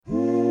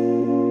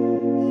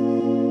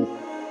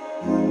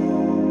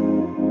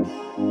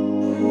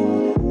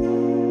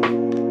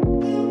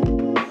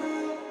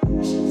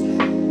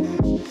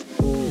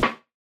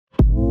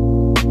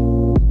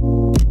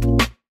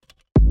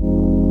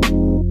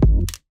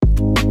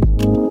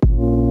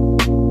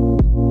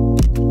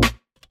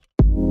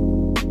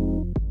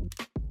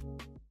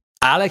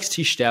Alex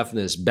T. Steffen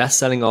is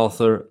best-selling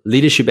author,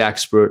 leadership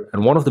expert,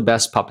 and one of the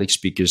best public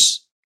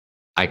speakers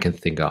I can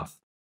think of.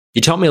 He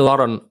taught me a lot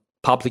on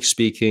public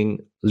speaking,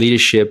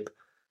 leadership,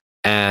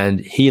 and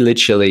he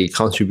literally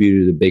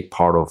contributed a big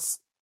part of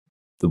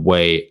the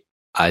way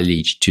I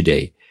lead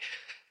today.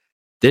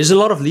 There's a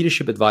lot of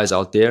leadership advice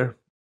out there.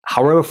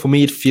 However, for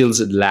me, it feels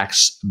it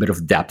lacks a bit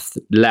of depth,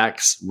 it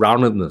lacks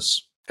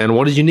roundedness. And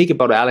what is unique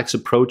about Alex's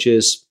approach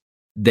is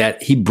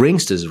that he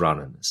brings this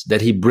roundedness,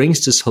 that he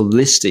brings this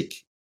holistic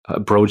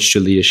approach to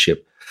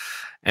leadership.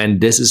 And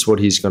this is what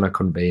he's going to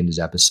convey in this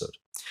episode.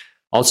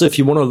 Also, if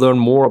you want to learn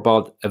more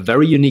about a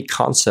very unique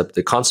concept,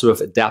 the concept of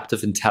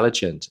adaptive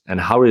intelligence and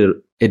how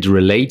it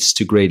relates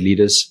to great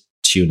leaders,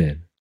 tune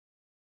in.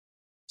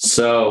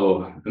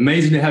 So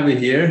amazing to have you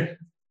here,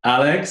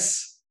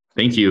 Alex.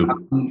 Thank you.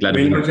 Glad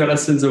we know each other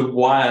since a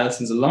while,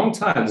 since a long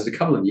time, since a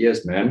couple of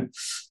years, man.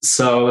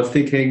 So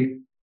thinking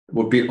it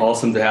would be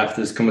awesome to have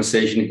this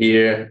conversation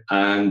here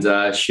and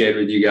share it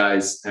with you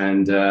guys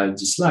and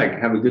just like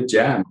have a good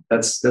jam.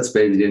 That's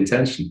basically the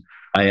intention.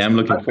 I am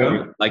looking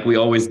forward, like we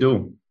always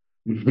do.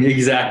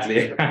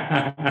 Exactly.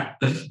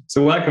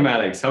 So welcome,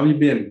 Alex. How have you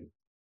been?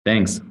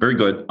 Thanks. Very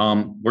good.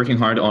 Working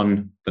hard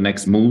on the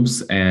next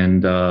moves.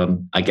 And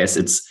I guess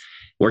it's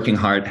working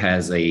hard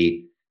has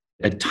a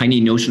tiny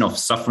notion of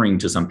suffering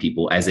to some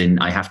people, as in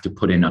I have to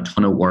put in a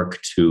ton of work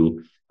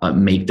to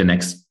make the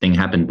next thing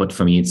happen. But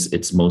for me,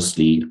 it's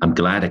mostly, I'm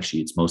glad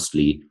actually, it's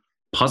mostly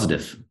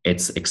positive.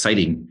 It's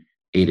exciting.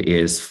 It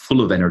is full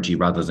of energy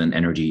rather than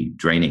energy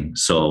draining.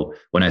 So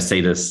when I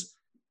say this,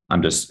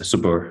 I'm just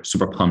super,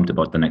 super pumped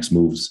about the next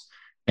moves.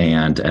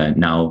 And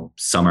now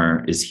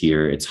summer is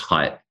here. It's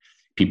hot.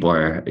 People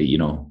are,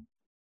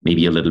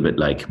 maybe a little bit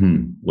like,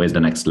 where's the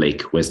next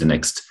lake? Where's the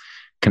next,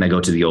 can I go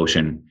to the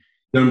ocean?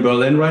 You're in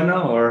Berlin right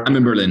now, or? I'm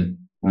in Berlin,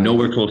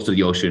 nowhere close to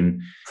the ocean,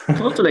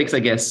 close to lakes, I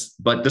guess.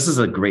 But this is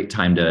a great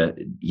time to,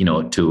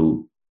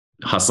 to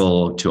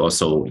hustle, to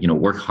also,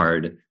 work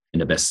hard in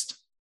the best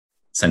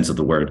sense of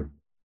the word.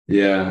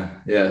 Yeah.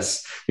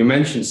 Yes. You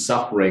mentioned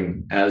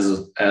suffering as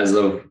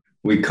of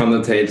we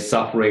connotate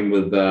suffering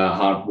with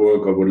hard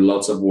work or with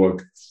lots of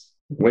work.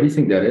 What do you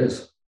think that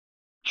is?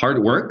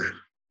 Hard work?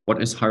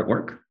 What is hard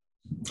work?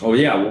 Oh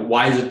yeah.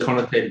 Why is it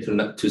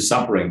connotated to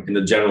suffering in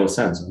the general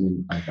sense?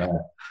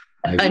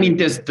 I mean,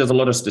 there's a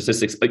lot of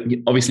statistics, but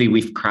obviously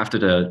we've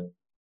crafted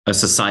a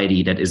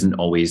society that isn't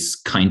always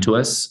kind to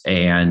us.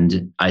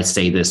 And I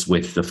say this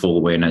with the full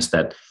awareness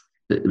that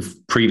the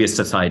previous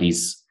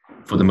societies,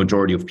 for the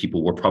majority of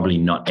people, were probably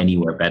not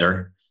anywhere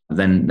better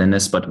than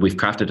this. But we've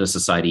crafted a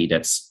society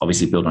that's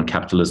obviously built on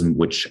capitalism,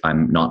 which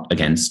I'm not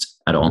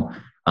against at all.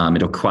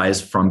 It requires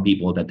from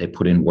people that they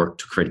put in work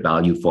to create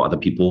value for other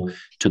people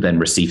to then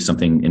receive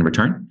something in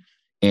return.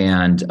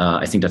 And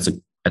I think that's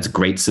a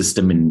great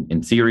system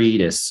in theory.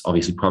 There's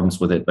obviously problems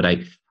with it, but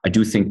I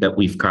do think that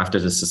we've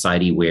crafted a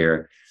society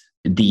where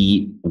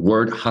the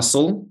word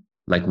hustle,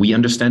 like we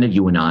understand it,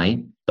 you and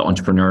I, the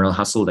entrepreneurial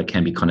hustle that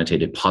can be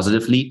connotated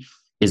positively,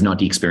 is not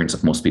the experience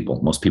of most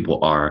people. Most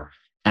people are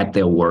at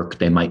their work.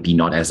 They might be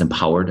not as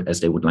empowered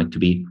as they would like to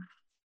be.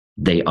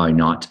 They are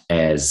not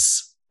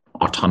as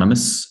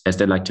autonomous as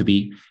they like to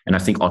be. And I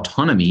think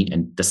autonomy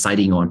and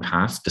deciding your own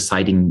path,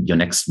 deciding your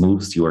next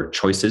moves, your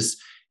choices,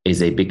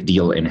 is a big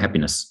deal in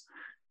happiness.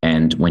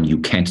 And when you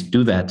can't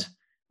do that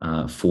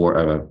for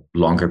a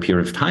longer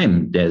period of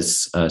time,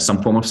 there's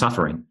some form of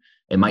suffering.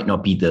 It might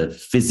not be the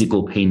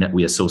physical pain that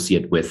we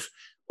associate with,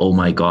 oh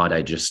my God,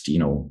 I just,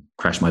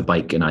 crashed my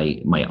bike and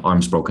my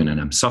arm's broken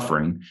and I'm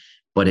suffering.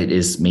 But it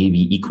is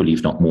maybe equally,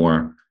 if not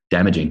more,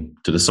 damaging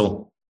to the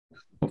soul.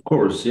 Of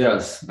course,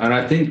 yes. And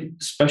I think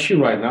especially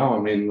right now, I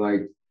mean,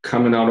 like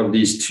coming out of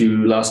these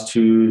last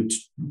two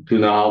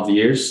and a half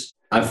years,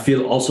 I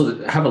feel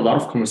also have a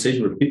lot of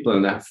conversation with people,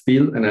 and I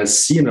feel and I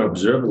see and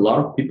observe a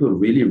lot of people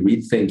really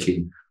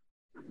rethinking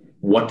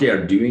what they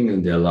are doing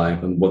in their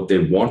life and what they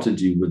want to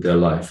do with their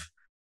life.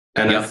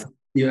 And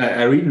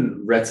I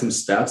read some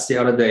stats the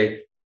other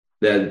day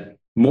that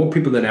more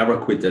people than ever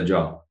quit their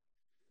job.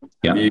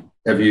 Yeah.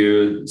 Have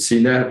you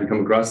seen that? Have you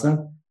come across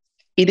that?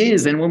 It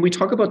is. And when we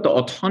talk about the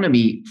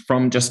autonomy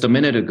from just a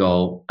minute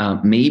ago,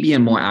 maybe a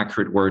more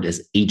accurate word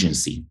is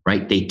agency,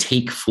 right? They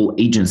take full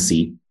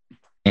agency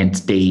and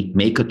they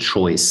make a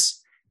choice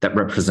that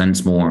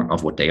represents more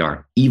of what they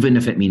are, even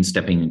if it means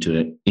stepping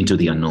into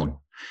the unknown.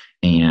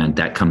 And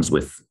that comes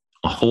with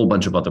a whole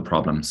bunch of other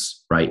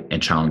problems, right?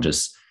 And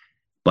challenges.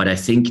 But I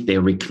think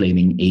they're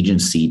reclaiming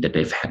agency that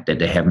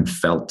they haven't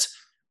felt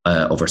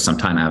over some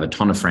time. I have a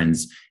ton of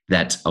friends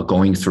that are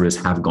going through this,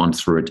 have gone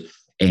through it,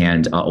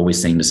 and are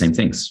always saying the same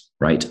things,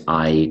 right?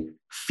 I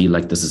feel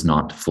like this is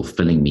not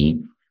fulfilling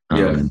me.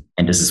 And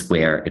this is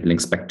where it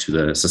links back to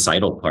the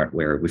societal part,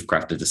 where we've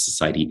crafted a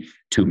society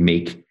to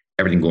make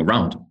everything go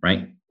around,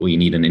 right? We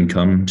need an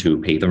income to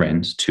pay the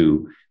rent,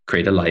 to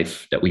create a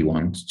life that we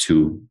want,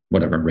 to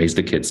whatever, raise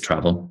the kids,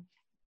 travel.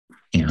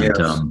 And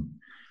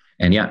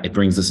it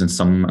brings us in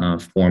some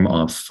form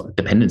of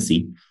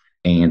dependency.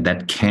 And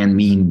that can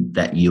mean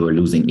that you are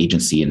losing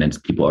agency, and then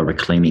people are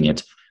reclaiming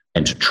it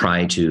and to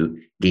try to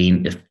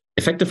gain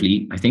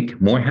effectively, I think,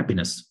 more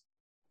happiness.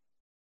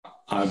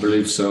 I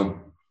believe so.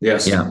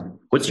 Yes. Yeah.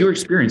 What's your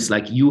experience?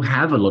 Like, you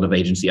have a lot of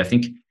agency. I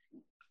think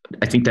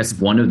that's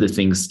one of the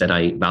things that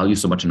I value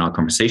so much in our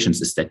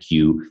conversations, is that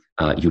you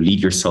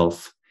lead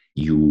yourself,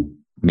 you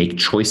make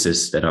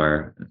choices that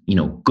are,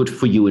 good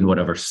for you in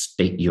whatever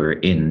state you're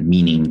in,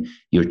 meaning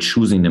you're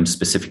choosing them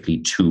specifically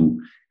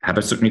to have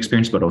a certain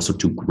experience, but also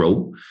to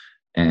grow.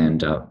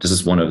 And this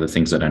is one of the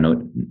things that I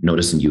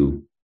notice in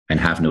you and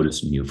have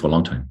noticed in you for a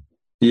long time.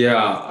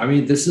 Yeah, I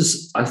mean, this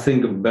is, I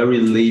think, a very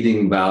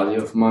leading value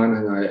of mine,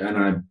 and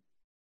I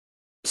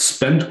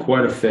spent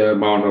quite a fair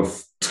amount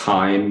of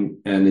time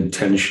and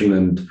intention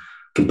and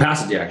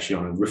capacity actually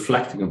on it,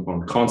 reflecting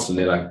upon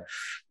constantly,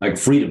 like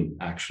freedom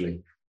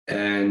actually.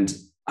 And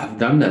I've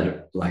done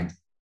that like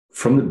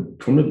from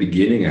the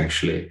beginning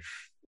actually.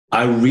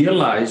 I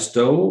realized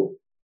though,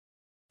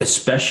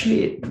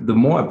 especially the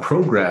more I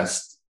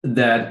progressed,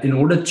 that in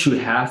order to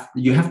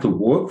you have to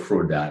work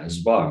for that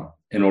as well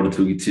in order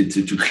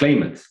to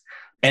claim it.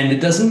 And it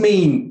doesn't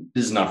mean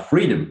this is not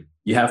freedom.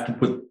 You have to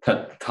put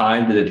the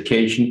time, the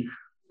dedication,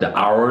 the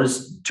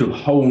hours to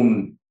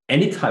hone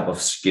any type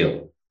of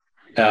skill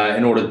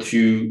in order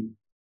to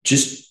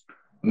just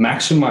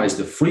maximize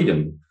the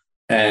freedom.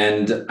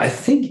 And I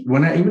think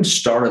when I even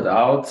started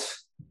out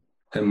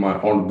in my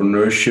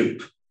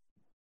entrepreneurship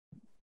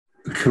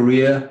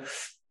career,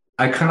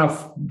 I kind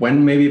of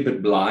went maybe a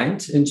bit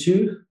blind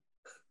into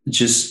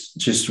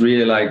just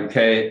really like,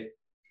 okay,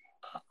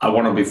 I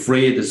want to be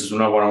free. This is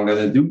not what I'm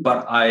going to do.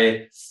 But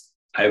I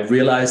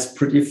realized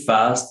pretty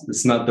fast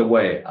it's not the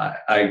way.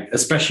 I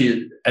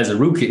especially as a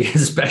rookie,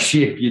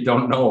 especially if you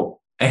don't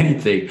know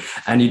anything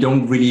and you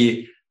don't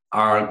really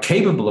are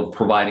capable of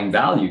providing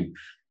value.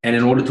 And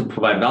in order to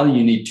provide value,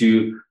 you need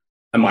to,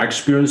 in my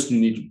experience, you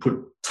need to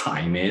put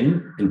time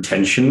in,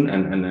 intention,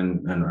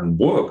 and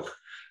work.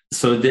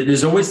 So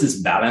there's always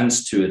this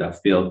balance to it, I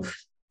feel.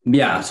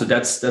 Yeah, so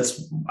that's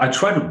I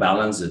try to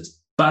balance it.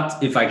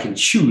 But if I can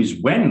choose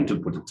when to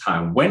put the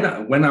time, when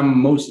I'm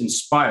most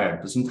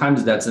inspired,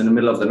 sometimes that's in the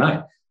middle of the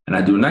night and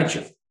I do a night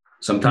shift,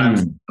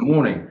 sometimes in the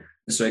morning.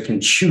 So I can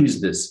choose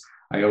this.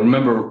 I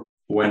remember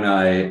when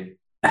I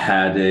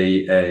had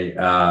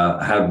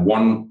had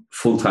one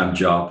full-time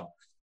job,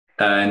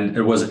 and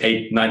it was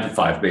 9 to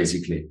 5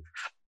 basically.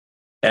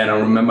 And I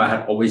remember I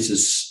had always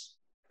this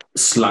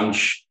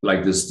slunch,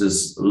 like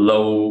this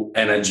low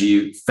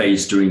energy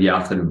phase during the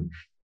afternoon.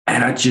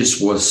 And I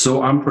just was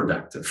so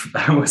unproductive.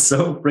 I was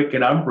so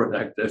freaking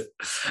unproductive.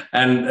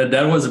 And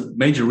that was a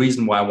major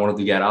reason why I wanted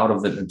to get out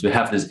of it and to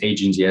have this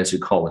agency, as you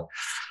call it.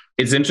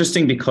 It's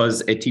interesting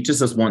because it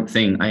teaches us one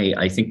thing.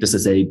 I think this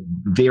is a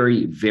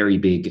very, very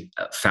big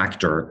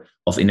factor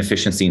of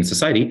inefficiency in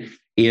society,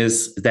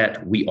 is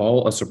that we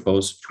all are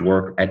supposed to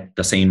work at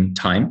the same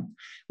time.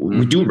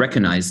 We do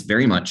recognize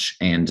very much,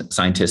 and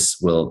scientists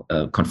will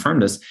confirm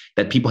this,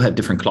 that people have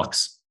different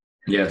clocks.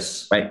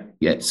 Yes. Right.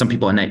 Yeah. Some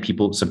people are night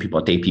people, some people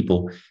are day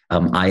people.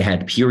 I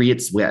had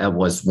periods where I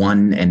was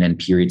one, and then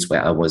periods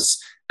where I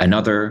was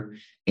another.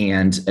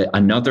 And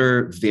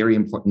another very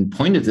important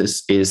point of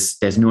this is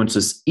there's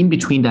nuances in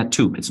between that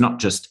too. It's not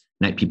just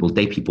night people,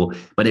 day people,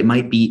 but it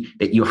might be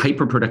that you're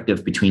hyper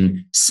productive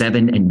between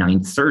 7 and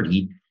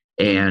 9:30,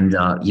 and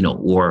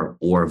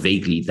or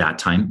vaguely that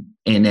time.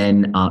 And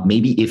then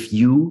maybe if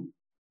you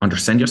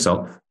understand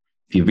yourself,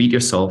 if you read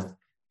yourself,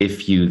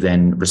 if you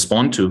then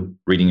respond to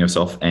reading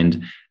yourself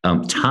and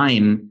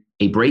time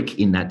a break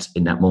in that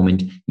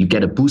moment, you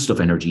get a boost of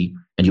energy,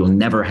 and you'll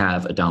never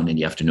have a down in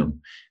the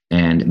afternoon.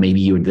 And maybe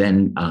you would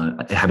then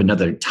have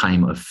another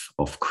time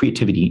of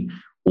creativity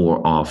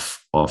or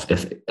of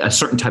a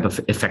certain type of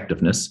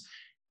effectiveness,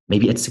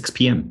 maybe at 6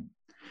 p.m.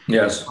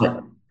 Yes.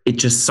 But it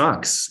just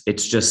sucks.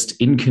 It's just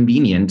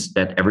inconvenient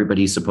that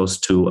everybody's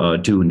supposed to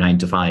do 9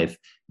 to 5,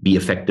 be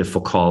effective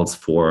for calls,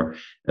 for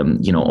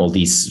all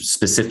these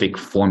specific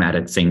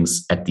formatted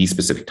things at these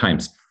specific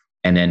times.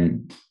 And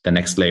then the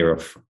next layer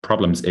of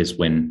problems is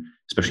when,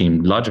 especially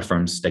in larger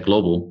firms, they're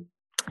global,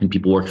 and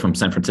people work from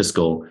San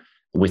Francisco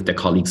with their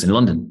colleagues in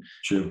London.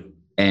 Sure.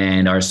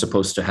 And are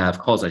supposed to have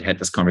calls. I had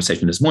this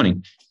conversation this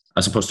morning.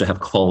 Are supposed to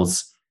have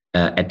calls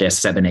at their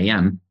 7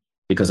 a.m.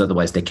 because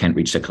otherwise they can't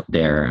reach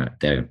their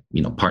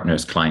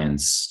partners,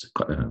 clients,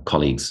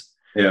 colleagues.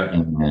 Yeah.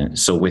 And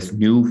so with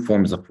new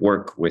forms of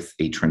work, with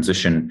a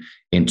transition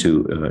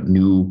into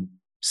new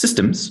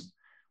systems,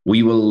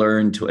 we will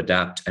learn to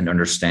adapt and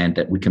understand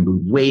that we can be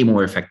way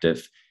more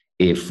effective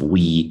if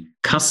we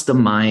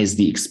customize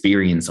the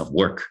experience of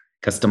work,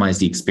 customize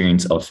the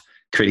experience of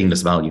creating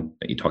this value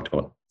that you talked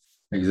about.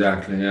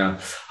 Exactly. Yeah.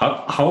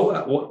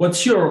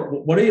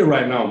 What are you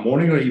right now?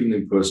 Morning or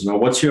evening person? Or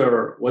what's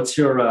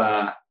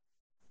your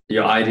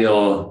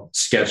ideal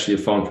sketch you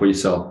found for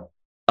yourself?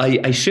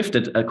 I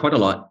shifted quite a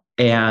lot.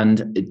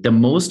 And the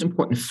most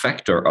important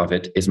factor of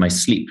it is my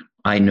sleep.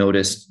 I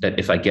noticed that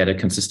if I get a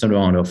consistent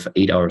amount of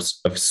 8 hours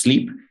of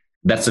sleep,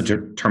 that's a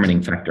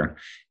determining factor.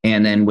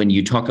 And then when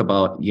you talk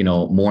about,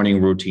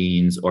 morning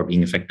routines or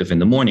being effective in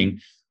the morning,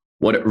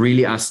 what it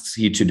really asks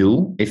you to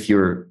do, if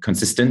you're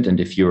consistent and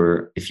if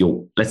you're,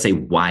 let's say,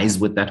 wise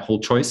with that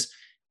whole choice,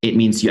 it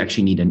means you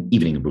actually need an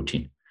evening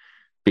routine.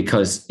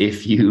 Because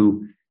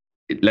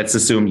let's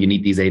assume you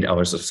need these 8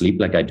 hours of sleep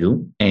like I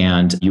do,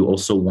 and you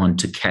also want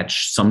to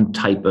catch some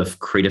type of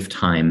creative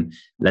time.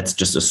 Let's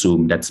just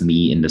assume that's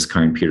me in this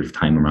current period of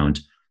time around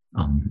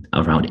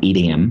 8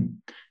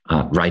 a.m.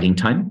 Writing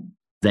time.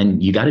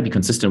 Then you got to be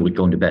consistent with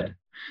going to bed.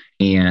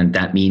 And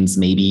that means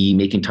maybe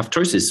making tough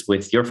choices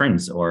with your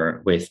friends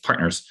or with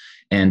partners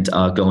and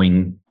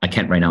going, I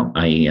can't right now.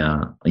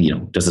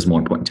 This is more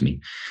important to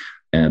me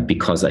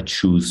because I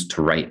choose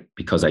to write,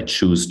 because I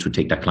choose to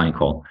take that client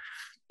call.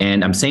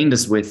 And I'm saying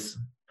this with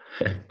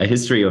a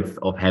history of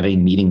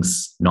having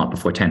meetings not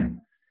before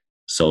 10.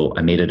 So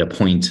I made it a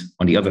point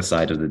on the other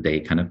side of the day,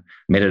 kind of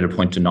made it a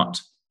point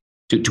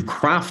to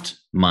craft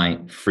my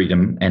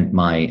freedom and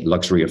my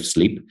luxury of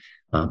sleep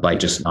by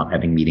just not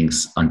having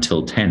meetings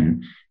until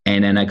 10.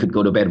 And then I could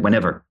go to bed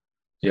whenever.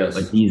 Yes.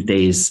 But these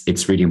days,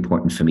 it's really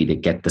important for me to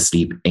get the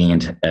sleep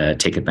and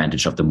take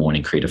advantage of the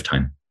morning creative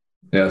time.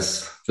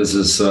 Yes, this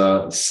is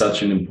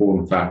such an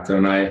important factor.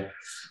 And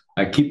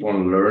I keep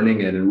on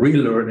learning it and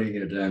relearning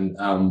it.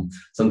 And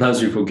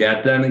sometimes you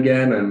forget then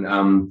again.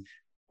 And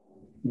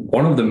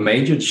one of the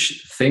major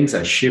things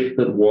I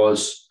shifted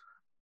was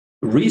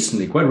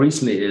quite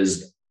recently,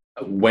 is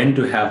when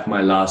to have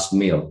my last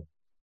meal.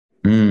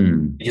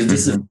 Because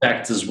this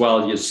affects as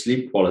well your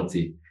sleep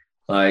quality.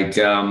 Like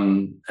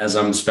as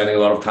I'm spending a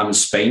lot of time in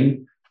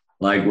Spain,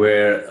 like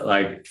where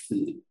like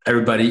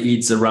everybody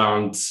eats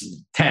around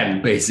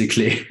 10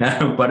 basically.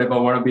 But if I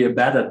want to be in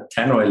bed at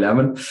 10 or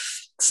 11,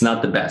 it's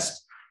not the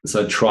best.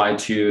 So I try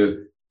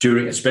to,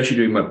 especially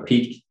during my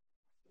peak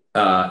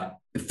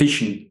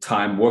efficient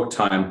time, work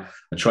time,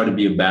 I try to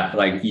be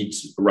eat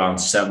around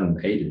 7,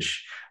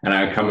 8-ish. And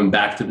I'm coming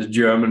back to the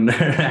German,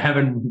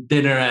 having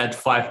dinner at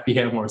 5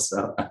 p.m. or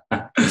so.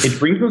 It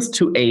brings us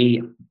to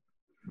a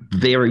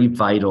very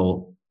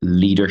vital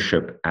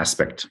leadership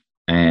aspect.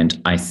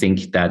 And I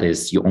think that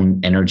is your own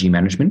energy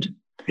management.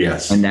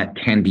 Yes. And that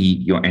can be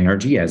your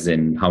energy, as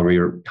in how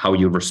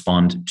you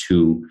respond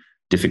to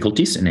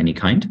difficulties in any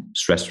kind,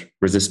 stress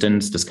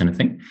resistance, this kind of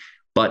thing.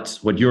 But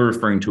what you're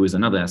referring to is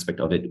another aspect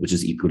of it, which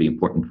is equally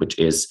important, which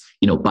is,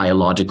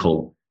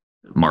 biological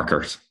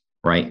markers,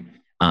 right?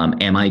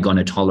 Am I going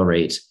to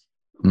tolerate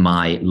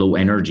my low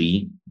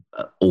energy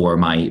or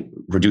my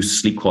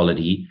reduced sleep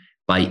quality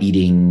by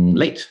eating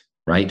late,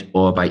 right?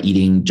 Or by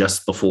eating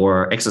just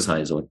before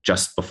exercise or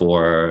just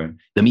before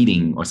the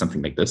meeting or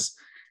something like this?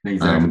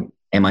 Exactly.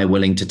 Am I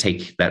willing to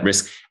take that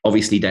risk?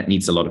 Obviously, that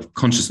needs a lot of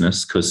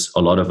consciousness, because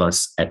a lot of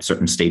us at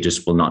certain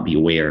stages will not be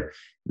aware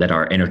that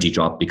our energy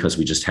dropped because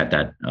we just had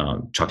that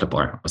chocolate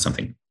bar or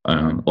something,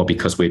 or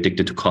because we're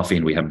addicted to coffee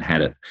and we haven't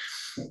had it.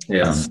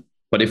 Yes.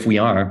 But if we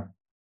are,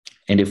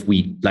 and if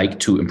we like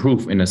to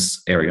improve in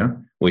this area,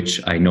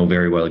 which I know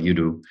very well you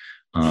do,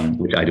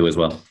 which I do as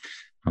well,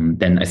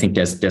 then I think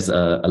there's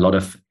a lot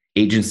of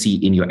agency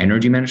in your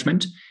energy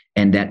management,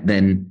 and that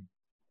then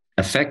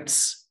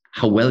affects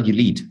how well you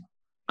lead.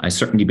 I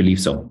certainly believe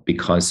so,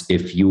 because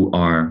if you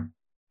are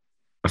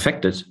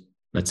affected,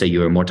 let's say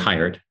you are more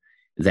tired,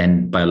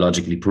 then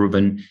biologically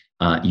proven,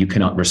 you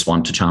cannot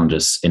respond to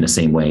challenges in the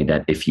same way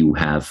that if you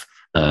have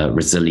a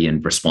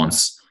resilient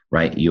response,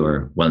 right?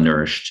 You're well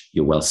nourished,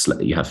 you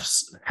have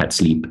had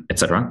sleep,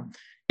 etc.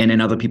 And then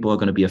other people are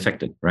going to be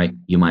affected, right?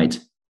 You might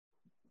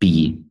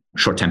be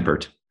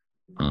short-tempered.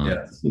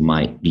 Yes. You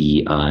might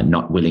be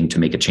not willing to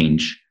make a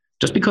change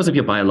just because of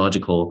your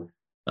biological,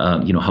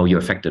 how you're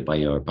affected by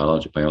your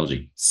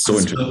biology. So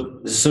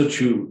interesting. So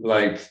true.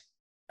 Like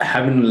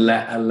having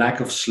a lack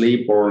of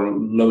sleep or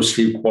low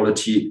sleep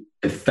quality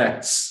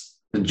affects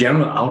the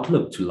general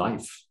outlook to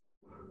life.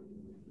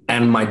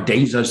 And my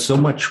days are so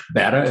much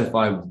better if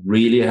I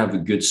really have a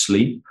good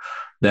sleep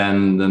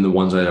than the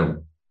ones I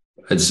don't.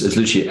 It's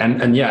literally,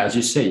 and yeah, as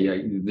you say,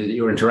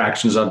 your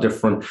interactions are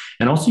different,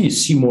 and also you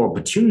see more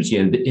opportunity,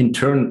 and in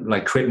turn,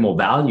 like create more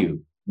value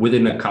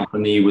within a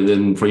company,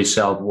 for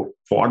yourself, or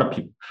for other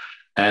people,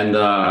 and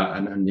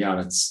yeah,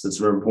 that's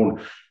very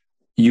important.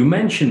 You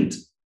mentioned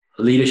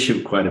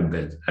leadership quite a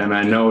bit, and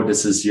I know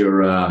this is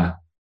your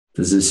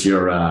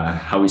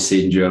how we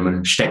say in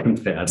German,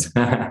 Steckenpferd.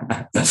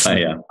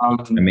 Yeah,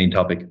 the main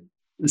topic.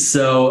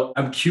 So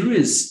I'm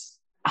curious,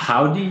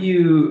 how do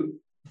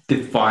you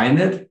define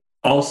it?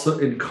 Also,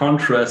 in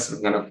contrast,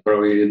 I'm going to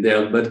throw it in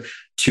there, but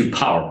to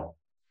power,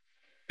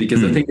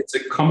 because I think it's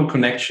a common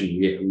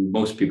connection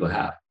most people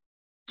have.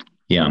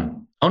 Yeah,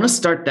 I want to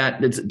start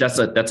that.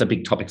 That's a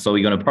big topic, so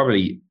we're going to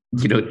probably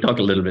talk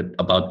a little bit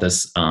about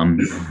this. I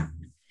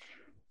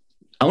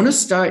want to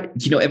start.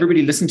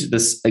 Everybody listen to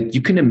this. Like,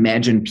 you can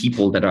imagine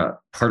people that are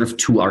part of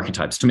two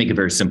archetypes. To make it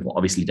very simple,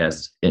 obviously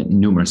there's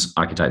numerous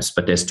archetypes,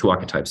 but there's two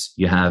archetypes.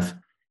 You have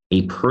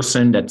a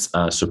person that's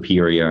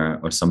superior,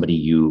 or somebody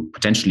you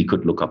potentially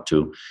could look up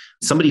to,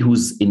 somebody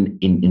who's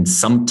in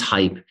some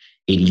type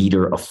a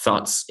leader of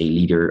thoughts, a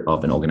leader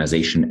of an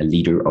organization, a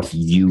leader of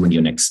you and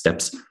your next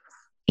steps.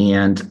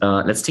 And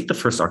let's take the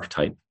first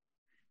archetype.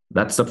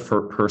 That's the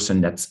person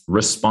that's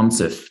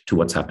responsive to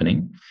what's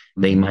happening.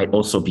 They might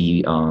also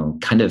be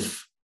kind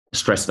of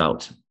stressed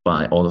out.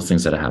 by all the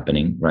things that are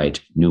happening, right?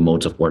 New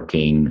modes of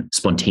working,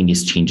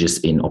 spontaneous changes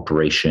in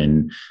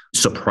operation,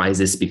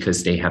 surprises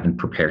because they haven't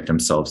prepared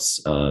themselves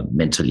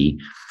mentally.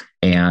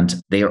 And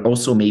they are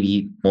also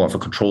maybe more of a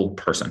control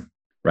person,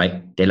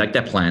 right? They like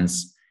their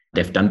plans.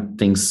 They've done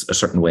things a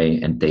certain way,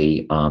 and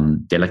they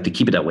like to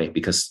keep it that way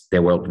because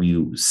their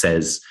worldview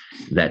says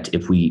that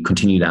if we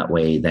continue that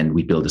way, then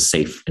we build a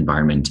safe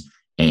environment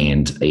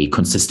and a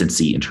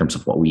consistency in terms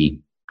of what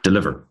we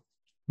deliver.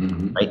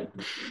 Mm-hmm. Right.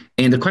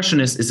 And the question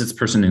is this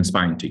person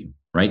inspiring to you,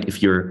 right?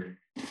 If you're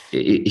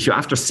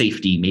after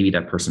safety, maybe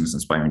that person is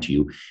inspiring to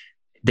you.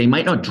 They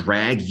might not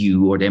drag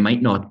you, or they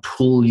might not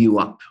pull you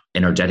up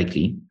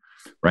energetically,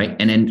 right?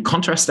 And then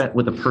contrast that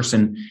with a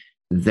person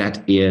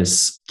that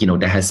is,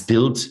 that has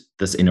built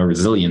this inner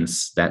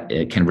resilience, that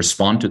can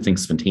respond to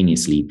things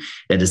spontaneously,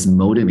 that is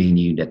motivating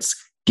you, that's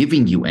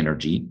giving you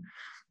energy,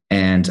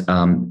 and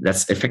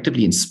that's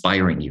effectively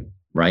inspiring you,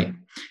 right?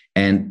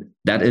 And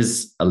that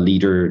is a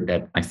leader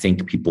that I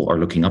think people are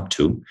looking up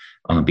to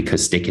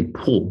because they can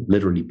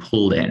literally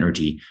pull the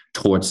energy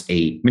towards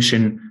a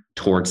mission,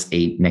 towards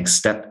a next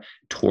step,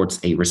 towards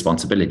a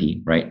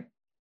responsibility, right?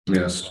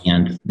 Yes.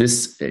 And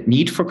this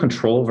need for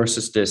control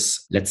versus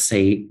this, let's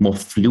say, more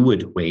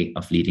fluid way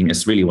of leading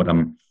is really what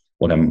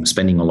I'm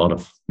spending a lot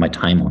of my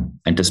time on.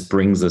 And this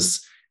brings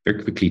us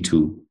very quickly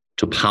to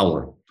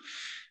power.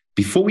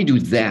 Before we do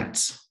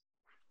that,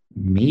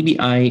 maybe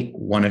I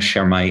want to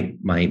share my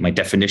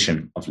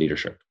definition of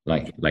leadership,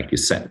 like you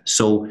said.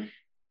 So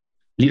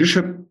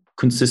leadership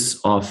consists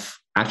of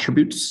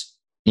attributes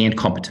and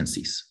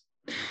competencies.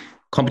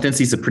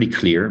 Competencies are pretty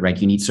clear, right?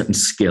 You need certain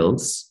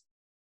skills,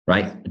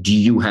 right? Do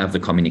you have the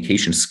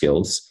communication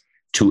skills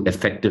to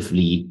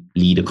effectively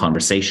lead a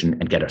conversation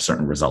and get a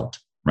certain result,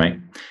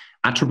 right?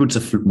 Attributes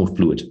are more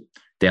fluid.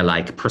 They're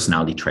like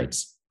personality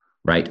traits,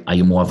 right? Are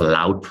you more of a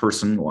loud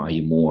person, or are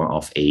you more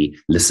of a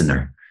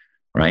listener,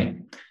 right?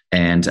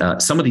 And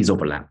some of these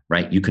overlap,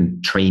 right? You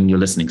can train your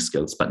listening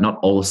skills, but not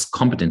all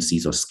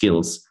competencies or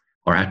skills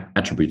or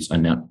attributes,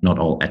 and not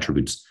all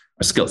attributes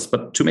are skills.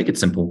 But to make it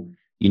simple,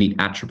 you need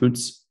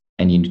attributes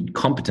and you need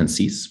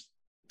competencies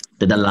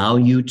that allow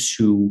you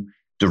to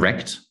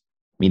direct,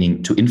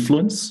 meaning to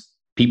influence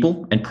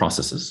people and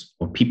processes,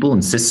 or people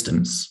and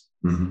systems.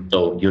 Mm-hmm.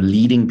 So you're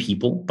leading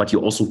people, but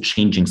you're also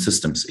changing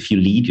systems. If you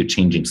lead, you're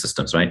changing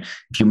systems, right?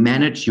 If you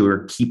manage,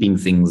 you're keeping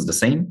things the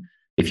same.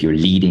 If you're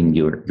leading,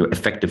 you're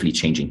effectively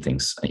changing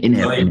things. Are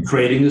you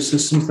creating the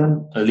systems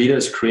then? A leader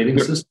is creating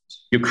systems?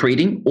 You're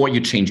creating or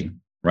you're changing,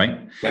 right?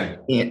 Okay.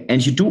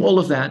 And you do all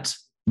of that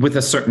with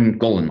a certain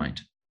goal in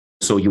mind.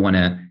 So you want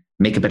to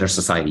make a better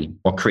society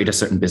or create a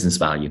certain business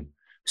value.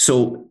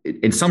 So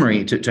in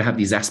summary, to have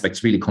these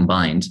aspects really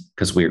combined,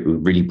 because we're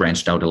really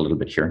branched out a little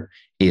bit here,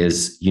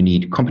 is you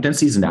need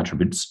competencies and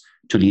attributes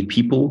to lead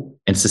people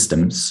and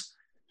systems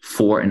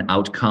for an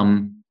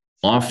outcome,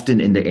 often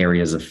in the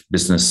areas of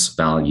business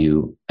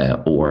value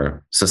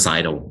or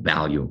societal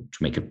value,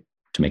 to make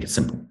it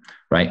simple,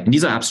 right? And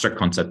these are abstract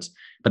concepts,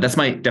 but that's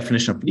my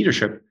definition of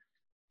leadership.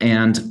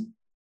 And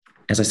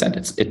as I said,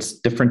 it's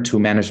different to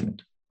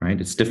management, right?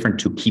 It's different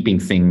to keeping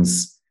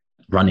things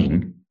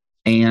running.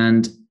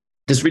 And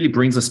this really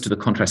brings us to the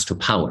contrast to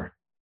power,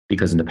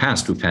 because in the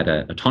past, we've had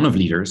a ton of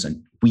leaders,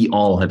 and we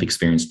all have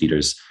experienced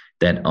leaders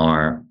that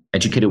are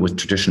educated with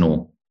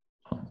traditional,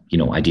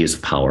 ideas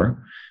of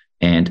power.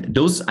 And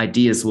those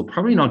ideas will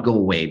probably not go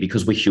away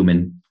because we're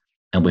human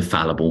and we're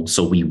fallible.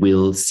 So we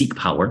will seek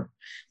power.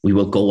 We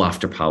will go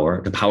after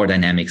power, the power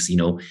dynamics,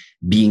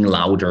 being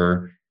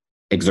louder,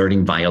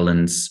 exerting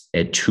violence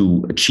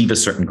to achieve a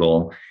certain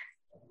goal.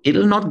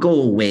 It'll not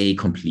go away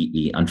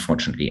completely,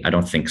 unfortunately. I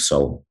don't think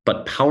so.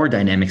 But power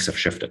dynamics have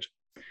shifted.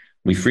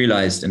 We've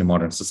realized in a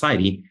modern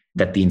society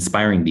that the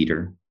inspiring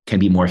leader can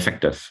be more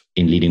effective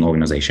in leading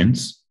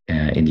organizations,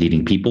 in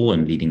leading people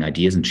and leading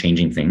ideas and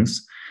changing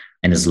things.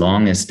 And as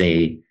long as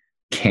they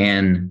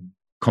can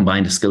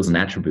combine the skills and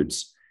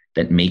attributes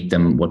that make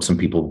them what some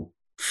people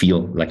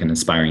feel like an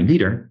inspiring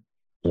leader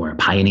or a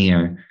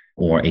pioneer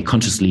or a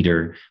conscious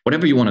leader,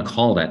 whatever you want to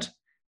call that,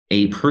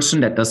 a person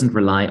that doesn't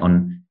rely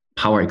on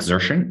power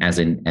exertion, as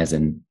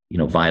in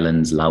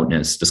violence,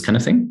 loudness, this kind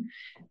of thing,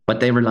 but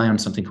they rely on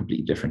something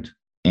completely different.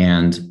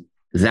 And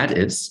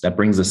that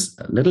brings us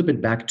a little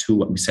bit back to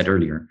what we said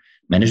earlier.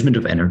 Management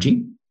of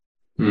energy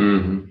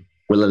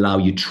will allow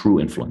you true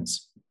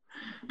influence.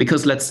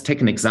 Because let's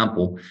take an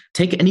example.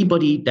 Take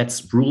anybody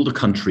that's ruled a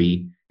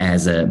country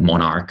as a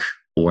monarch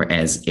or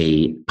as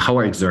a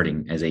power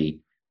exerting, as a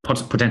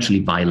potentially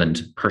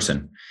violent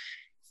person.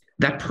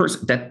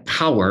 That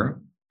power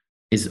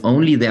is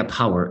only their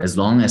power as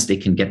long as they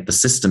can get the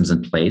systems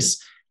in place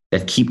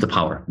that keep the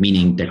power,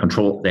 meaning they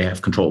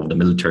have control over the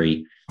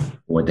military,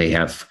 or they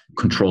have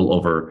control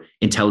over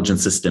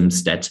intelligence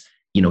systems that,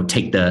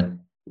 take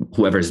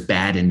whoever is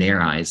bad in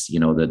their eyes,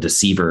 the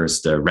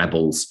deceivers, the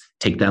rebels,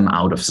 take them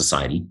out of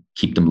society,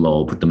 keep them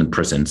low, put them in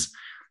prisons.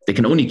 They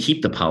can only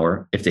keep the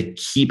power if they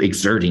keep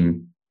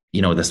exerting,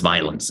 this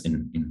violence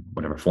in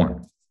whatever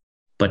form.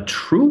 But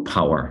true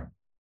power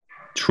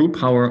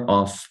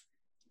of,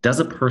 does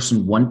a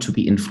person want to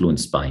be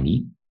influenced by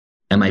me?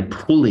 Am I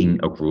pulling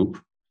a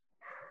group,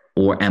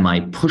 or am I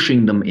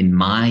pushing them in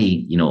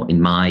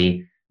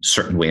my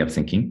certain way of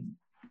thinking?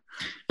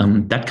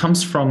 That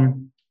comes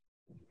from,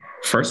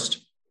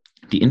 first,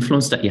 the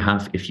influence that you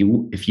have if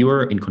you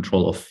are in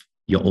control of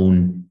your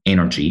own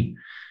energy.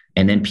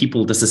 And then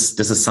people, this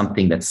is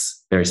something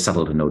that's very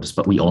subtle to notice,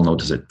 but we all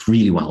notice it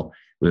really well.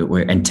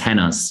 We're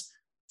antennas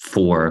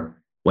for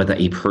whether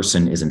a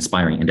person is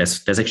inspiring. And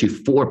there's actually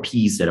 4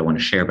 P's that I want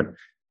to share, but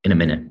in a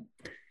minute.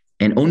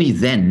 And only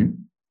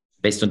then,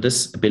 based on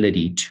this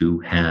ability to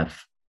have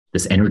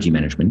this energy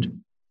management,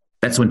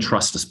 that's when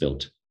trust is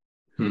built.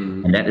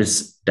 And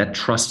that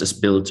trust is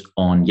built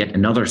on yet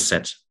another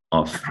set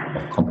of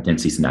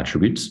competencies and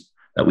attributes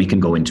that we can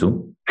go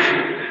into.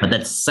 But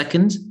that's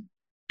second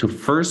to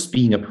first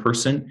being a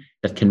person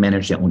that can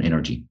manage their own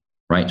energy,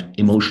 right?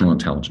 Emotional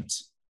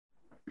intelligence.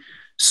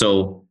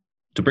 So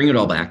to bring it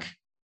all back,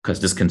 because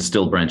this can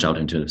still branch out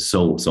into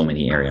so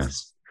many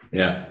areas.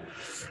 Yeah.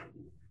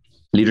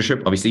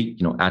 Leadership, obviously,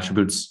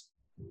 attributes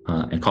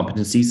and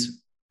competencies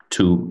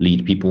to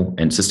lead people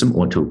and system,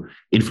 or to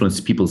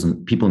influence people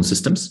and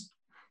systems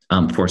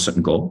for a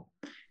certain goal.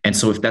 And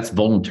so if that's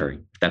voluntary,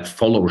 if that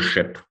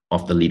followership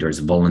of the leader is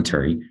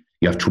voluntary,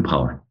 you have true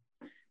power.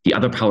 The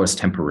other power is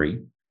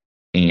temporary.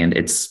 And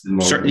it's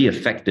certainly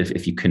effective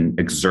if you can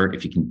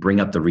bring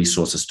up the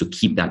resources to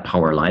keep that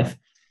power alive.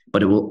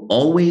 But it will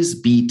always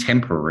be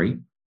temporary,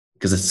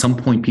 because at some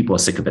point people are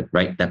sick of it,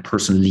 right? That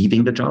person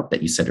leaving the job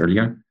that you said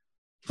earlier,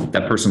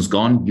 that person's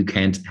gone. You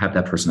can't have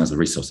that person as a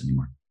resource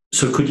anymore.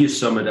 So could you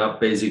sum it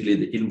up? Basically,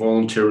 the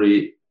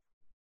involuntary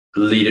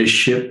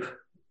leadership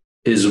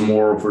is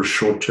more of a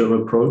short-term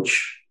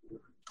approach.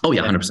 Oh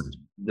yeah, 100%.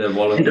 The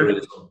voluntary.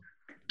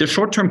 The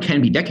short-term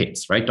can be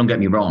decades, right? Don't get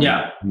me wrong.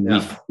 Yeah.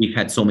 We've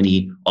had so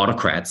many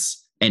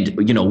autocrats, and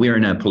we're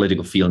in a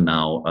political field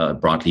now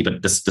broadly,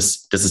 but this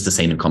is the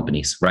same in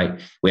companies, right?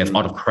 We have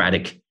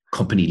autocratic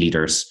company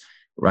leaders,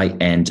 right?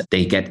 And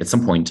they get, at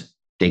some point,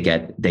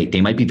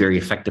 they might be very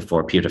effective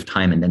for a period of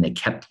time, and then they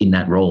kept in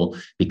that role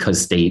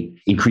because they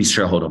increase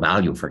shareholder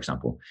value, for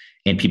example.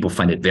 And people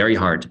find it very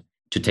hard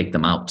to take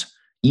them out,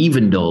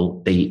 even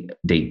though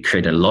they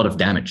create a lot of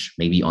damage,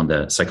 maybe on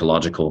the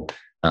psychological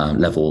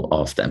level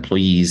of the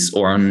employees,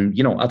 or on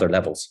other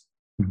levels.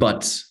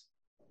 But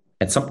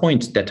at some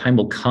point, that time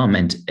will come,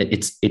 and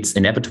it's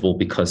inevitable,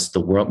 because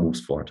the world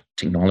moves forward,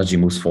 technology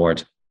moves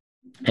forward,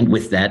 and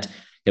with that,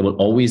 there will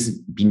always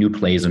be new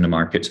players in the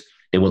market.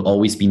 There will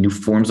always be new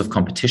forms of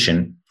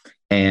competition,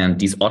 and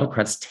these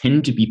autocrats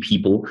tend to be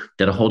people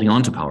that are holding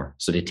on to power,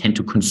 so they tend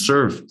to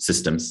conserve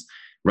systems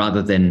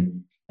rather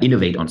than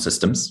innovate on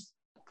systems,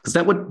 because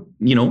that would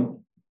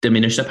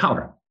diminish their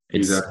power.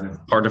 It's exactly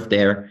part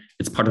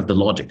of the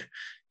logic.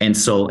 And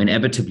so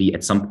inevitably,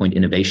 at some point,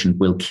 innovation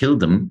will kill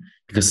them,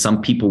 because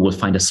some people will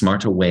find a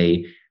smarter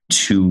way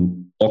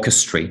to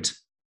orchestrate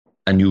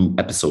a new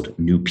episode,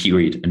 a new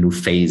period, a new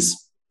phase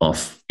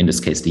of, in this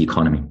case, the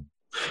economy.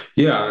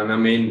 Yeah. And I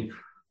mean,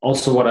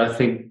 also what I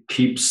think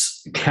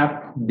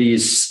kept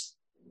these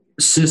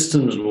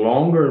systems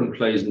longer in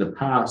place in the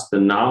past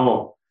than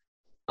now,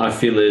 I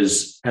feel,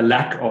 is a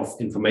lack of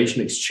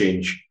information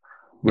exchange.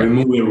 We're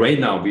moving right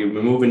now.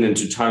 We're moving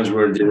into times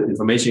where the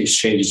information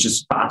exchange is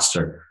just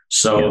faster.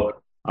 So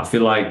I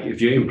feel like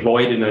if you're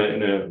employed in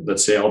a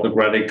let's say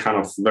autocratic kind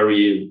of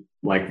very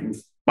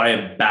by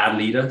a bad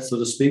leader, so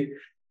to speak,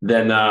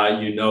 then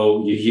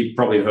you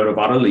probably heard of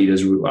other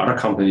leaders, other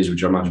companies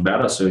which are much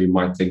better. So you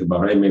might think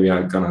about, hey, maybe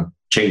I'm gonna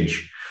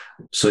change.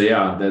 So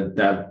yeah,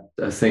 that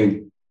I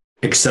think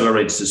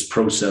accelerates this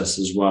process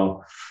as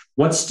well.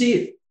 What's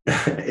the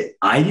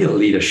ideal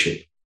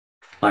leadership?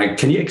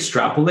 Can you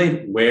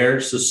extrapolate where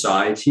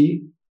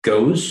society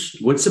goes?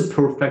 What's the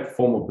perfect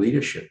form of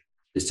leadership?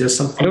 Is there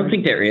something? I don't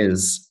think there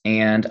is.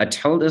 And I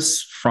tell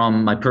this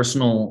from my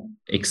personal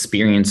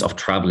experience of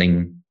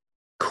traveling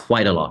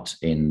quite a lot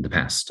in the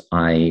past.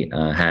 I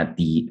had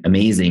the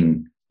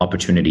amazing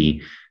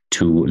opportunity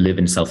to live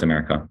in South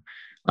America.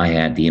 I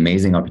had the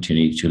amazing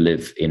opportunity to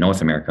live in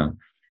North America,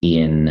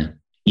 in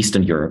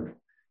Eastern Europe,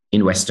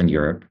 in Western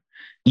Europe,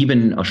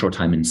 even a short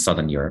time in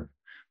Southern Europe,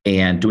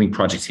 and doing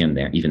projects here and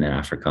there, even in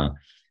Africa.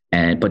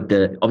 But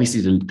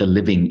obviously the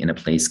living in a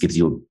place gives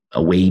you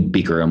a way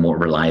bigger and more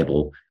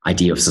reliable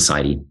idea of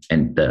society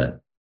and the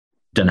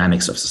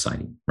dynamics of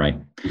society,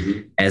 right?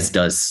 Mm-hmm. As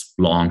does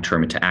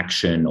long-term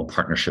interaction or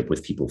partnership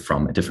with people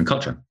from a different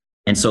culture.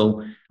 And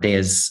so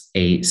there's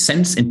a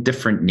sense in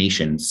different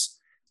nations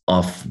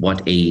of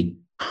what a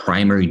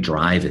primary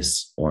drive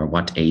is, or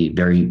what a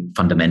very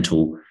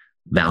fundamental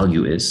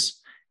value is,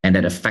 and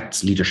that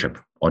affects leadership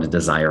or the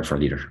desire for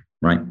leadership.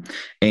 Right.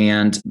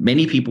 And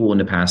many people in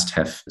the past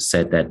have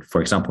said that,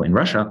 for example, in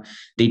Russia,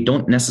 they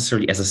don't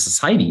necessarily, as a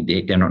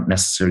society, they're not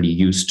necessarily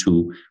used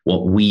to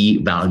what we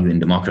value in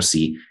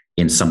democracy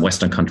in some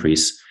Western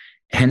countries.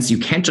 Hence, you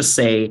can't just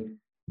say,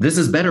 this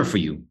is better for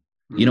you.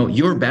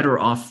 You're better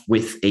off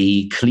with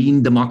a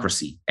clean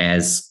democracy,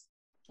 as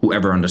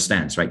whoever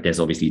understands, right? There's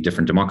obviously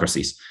different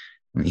democracies.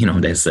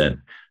 There's a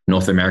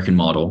North American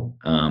model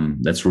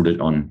that's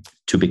rooted on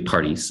two big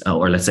parties,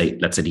 or let's say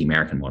the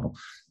American model.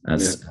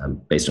 as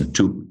based on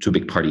two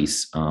big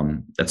parties.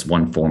 That's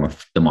one form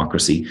of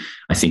democracy.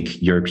 I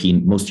think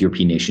most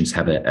European nations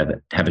have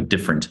a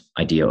different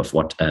idea of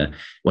what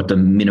the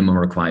minimum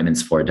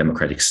requirements for a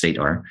democratic state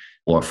are,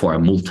 or for a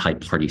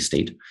multi-party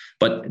state.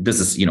 But this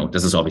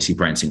is obviously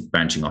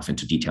branching off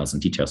into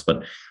details.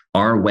 But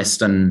our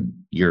Western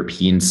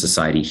European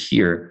society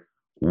here,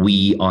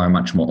 we are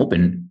much more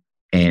open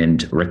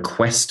and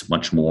request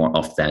much more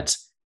of that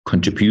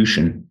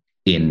contribution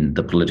in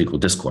the political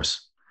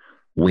discourse,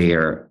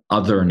 where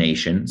other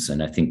nations,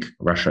 and I think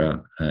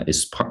Russia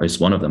is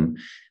one of them,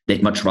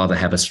 they'd much rather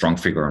have a strong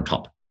figure on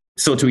top.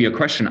 So to your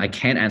question, I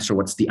can't answer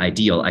what's the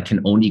ideal. I can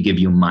only give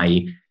you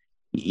my,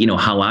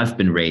 how I've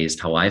been raised,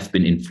 how I've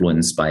been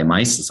influenced by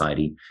my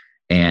society.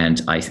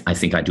 And I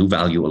think I do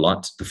value a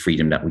lot the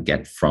freedom that we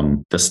get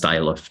from the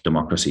style of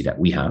democracy that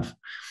we have.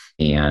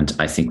 And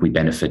I think we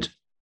benefit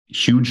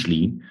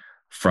hugely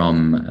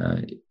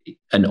from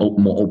a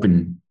more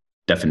open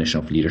definition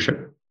of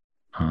leadership.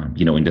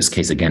 In this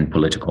case, again,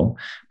 political,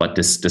 but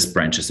this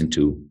branches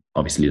into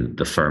obviously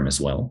the firm as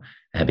well,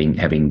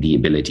 having the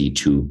ability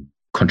to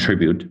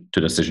contribute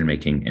to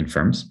decision-making in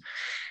firms.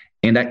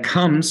 And that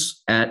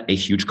comes at a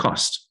huge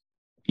cost.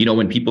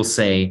 When people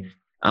say,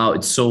 oh,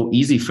 it's so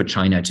easy for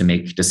China to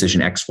make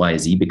decision X, Y,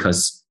 Z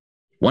because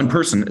one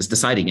person is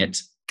deciding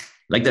it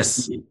like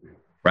this,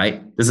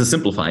 right? This is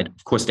simplified.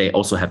 Of course, they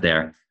also have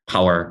their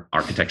power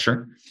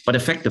architecture, but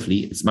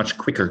effectively it's much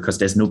quicker because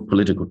there's no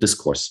political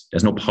discourse.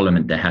 There's no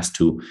parliament that has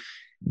to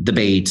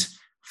debate,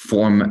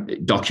 form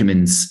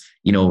documents,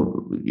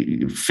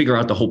 figure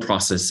out the whole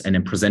process and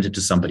then present it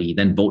to somebody,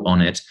 then vote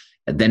on it,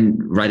 and then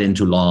write it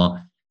into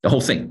law, the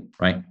whole thing,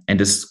 right? And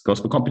this goes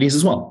for companies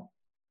as well.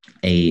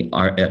 A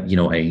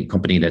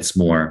company that's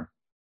more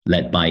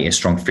led by a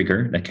strong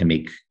figure that can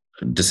make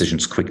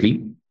decisions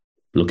quickly.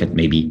 Look at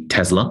maybe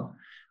Tesla,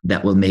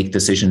 that will make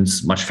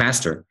decisions much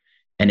faster.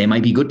 And they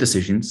might be good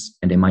decisions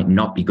and they might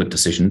not be good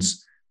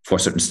decisions for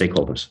certain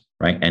stakeholders,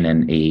 right? And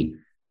then a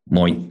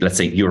more, let's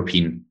say,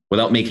 European,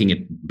 without making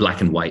it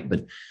black and white,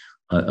 but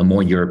a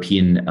more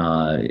European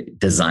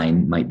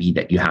design might be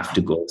that you have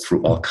to go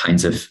through all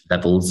kinds of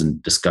levels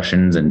and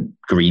discussions and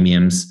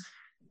gremiums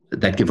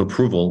that give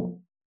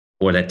approval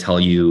or that tell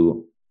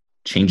you,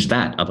 change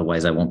that,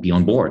 otherwise I won't be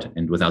on board.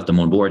 And without them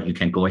on board, you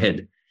can't go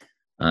ahead.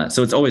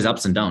 So it's always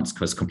ups and downs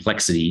because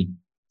complexity,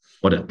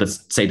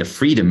 let's say the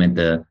freedom and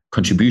the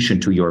contribution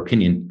to your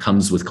opinion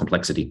comes with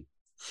complexity.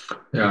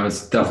 Yeah,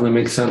 it definitely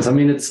makes sense. I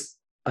mean,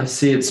 I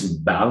see it's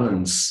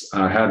balance.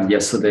 I had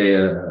yesterday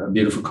a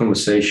beautiful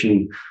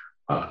conversation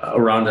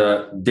around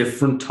a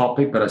different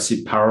topic, but I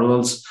see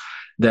parallels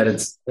and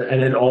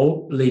it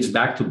all leads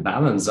back to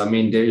balance. I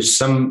mean, there's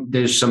some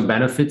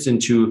benefits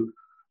into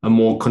a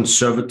more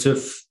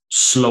conservative,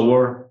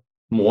 slower,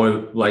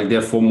 more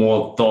therefore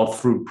more thought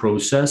through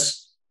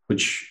process,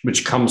 which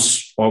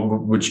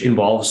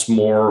involves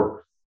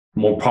more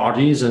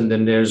parties, and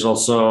then there's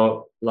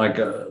also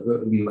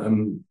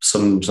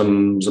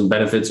some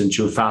benefits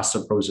into a faster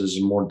process,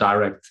 a more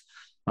direct,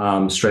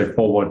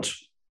 straightforward,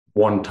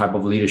 one type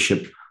of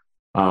leadership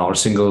or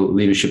single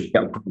leadership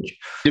approach.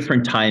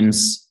 Different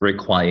times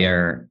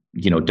require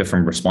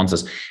different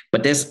responses,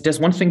 but there's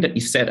one thing that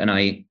you said, and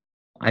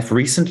I've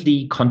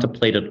recently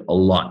contemplated a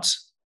lot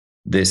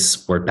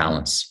this word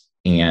balance.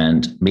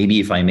 And maybe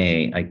if I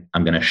may,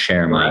 I'm going to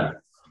share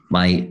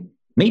my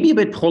maybe a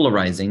bit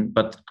polarizing,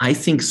 but I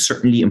think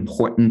certainly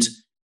important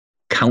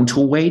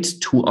counterweight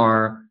to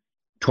our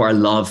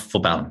love for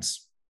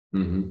balance.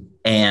 Mm-hmm.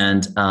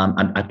 And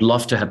I'd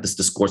love to have this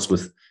discourse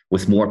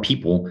with more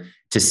people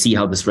to see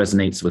how this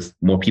resonates with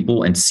more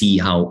people and see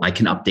how I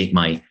can update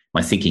my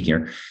thinking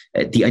here.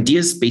 The idea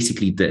is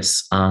basically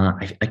this.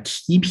 I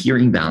keep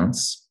hearing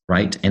balance,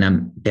 right?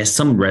 And there's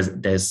some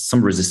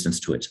resistance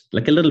to it,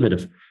 like a little bit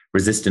of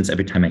resistance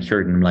every time I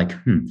hear it. And I'm like,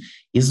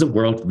 is the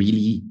world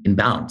really in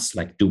balance?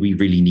 Like, do we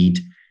really need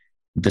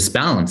this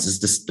balance? Is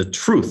this the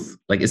truth?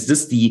 Like, is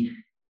this the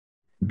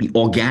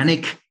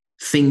organic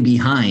thing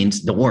behind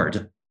the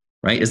word,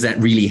 right? Is that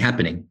really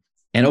happening?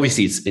 And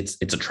obviously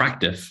it's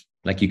attractive.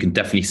 Like, you can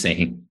definitely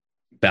say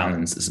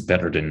balance is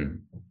better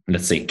than,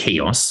 let's say,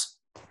 chaos,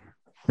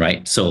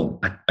 right? So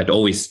I'd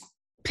always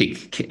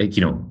pick,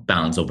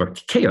 balance over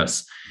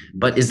chaos.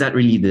 But is that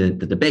really the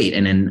debate?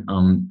 And then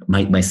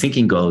my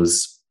thinking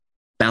goes,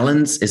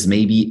 balance is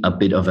maybe a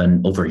bit of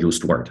an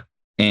overused word.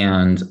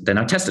 And then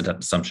I tested that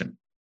assumption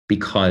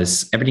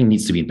because everything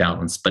needs to be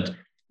balanced. But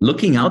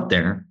looking out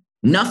there,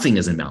 nothing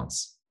is in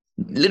balance,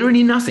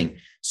 literally nothing.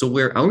 So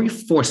are we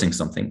forcing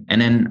something? And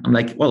then I'm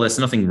like, well, there's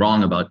nothing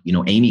wrong about,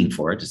 aiming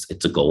for it.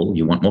 It's a goal.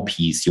 You want more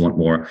peace. You want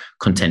more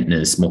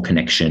contentness, more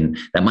connection.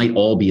 That might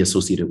all be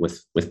associated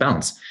with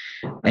balance.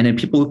 And then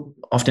people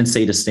often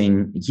say this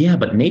thing, yeah,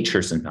 but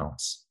nature's in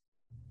balance.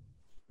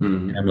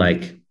 Mm-hmm. And I'm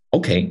like,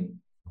 okay,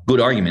 good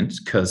argument,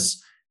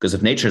 because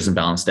if nature's in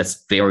balance,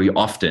 that's very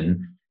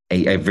often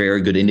a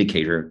very good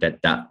indicator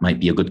that might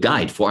be a good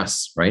guide for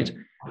us, right?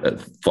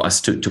 For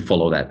us to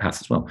follow that path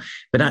as well.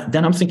 But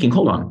then I'm thinking,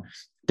 hold on,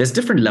 there's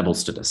different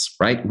levels to this,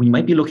 right? We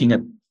might be looking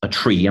at a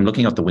tree. I'm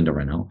looking out the window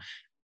right now,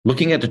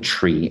 looking at a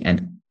tree,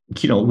 and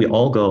we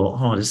all go,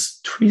 oh, this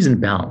tree's in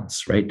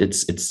balance, right?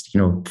 It's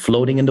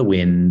floating in the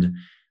wind.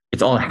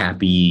 It's all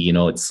happy,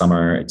 it's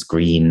summer, it's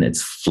green,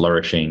 it's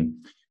flourishing.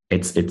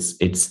 It's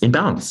in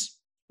balance,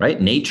 right?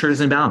 Nature is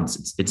in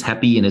balance. It's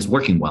happy and it's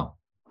working well.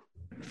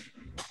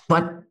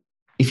 But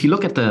if you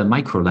look at the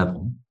micro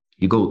level,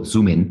 you go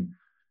zoom in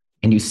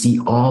and you see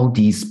all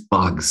these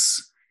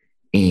bugs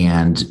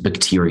and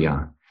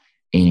bacteria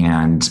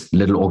and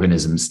little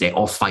organisms. They're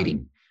all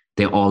fighting.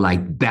 They're all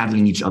like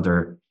battling each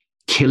other,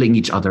 killing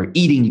each other,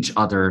 eating each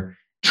other,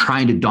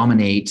 trying to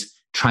dominate,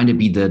 trying to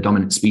be the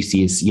dominant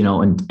species,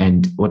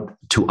 and what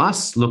to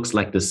us looks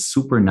like this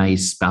super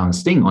nice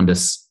balanced thing on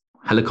this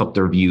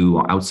helicopter view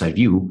or outside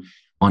view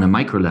on a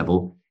micro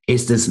level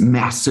is this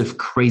massive,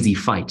 crazy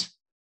fight.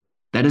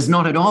 That is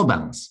not at all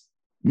balanced.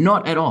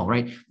 Not at all,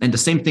 right? And the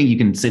same thing, you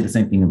can say the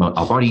same thing about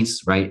our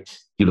bodies, right?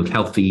 You look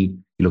healthy,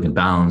 you look in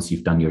balance,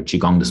 you've done your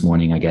Qigong this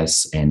morning, I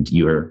guess, and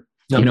you're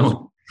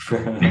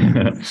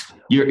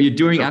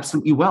doing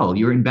absolutely well.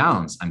 You're in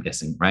balance, I'm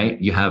guessing, right?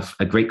 You have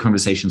great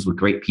conversations with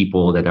great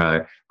people that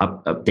are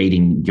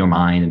updating your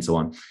mind and so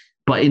on.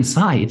 But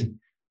inside,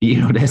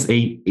 there's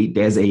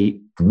a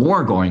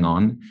war going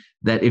on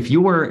that if you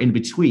were in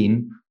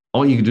between,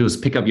 all you can do is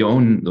pick up your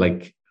own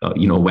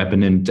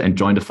weapon and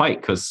join the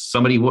fight because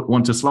somebody would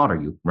want to slaughter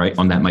you, right?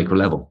 On that micro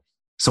level.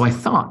 So I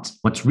thought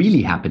what's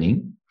really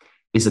happening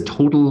is a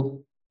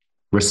total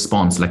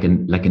response, like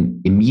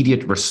an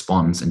immediate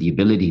response and the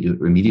ability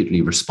to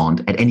immediately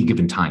respond at any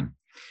given time,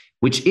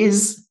 which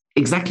is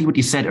exactly what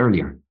you said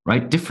earlier,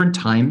 right? Different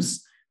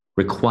times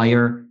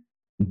require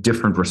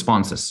different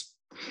responses.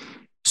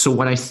 So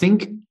what I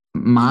think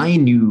my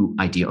new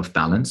idea of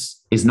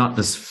balance is not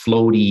this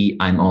floaty,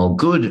 I'm all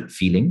good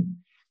feeling,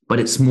 but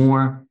it's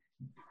more,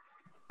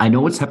 I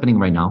know what's happening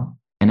right now,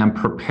 and I'm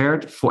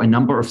prepared for a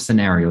number of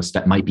scenarios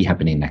that might be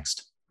happening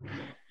next.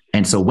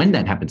 And so when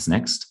that happens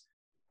next,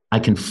 I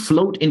can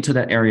float into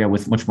that area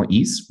with much more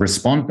ease,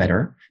 respond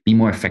better, be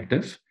more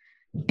effective,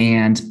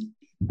 and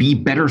be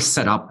better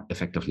set up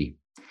effectively.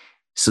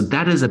 So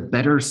that is a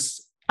better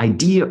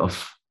idea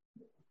of.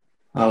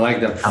 I like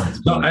that.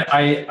 So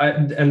I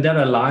and that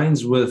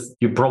aligns with,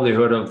 you probably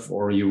heard of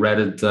or you read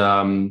it,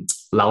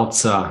 Lao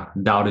Tzu,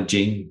 Tao Te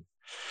Ching.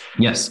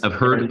 Yes, I've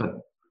heard it.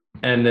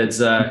 And it's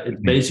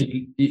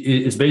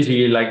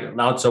basically like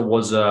Lao Tzu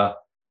was a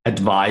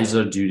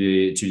advisor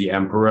to the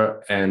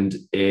emperor, and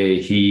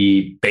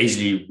he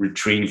basically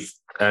retrieved,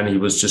 and he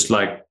was just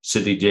like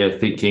sitting there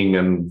thinking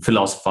and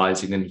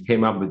philosophizing, and he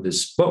came up with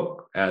this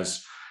book,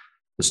 as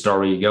the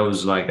story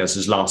goes, like as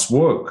his last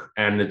work.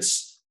 And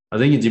I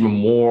think it's even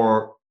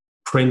more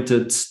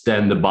printed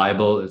than the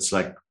Bible. It's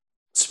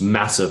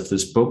massive,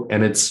 this book,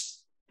 and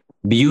it's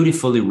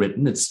beautifully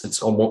written.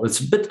 It's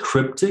a bit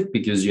cryptic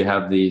because you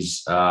have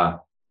these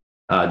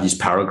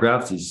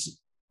paragraphs,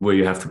 where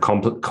you have to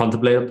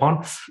contemplate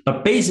upon.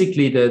 But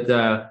basically,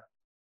 the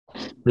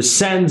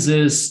sense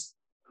is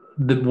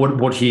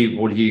what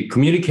he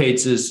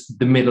communicates is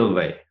the middle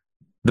way,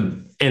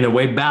 in a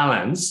way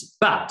balance.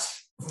 But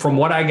from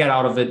what I get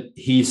out of it,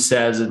 he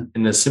says it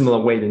in a similar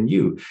way than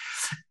you.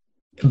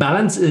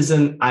 Balance is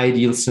an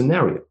ideal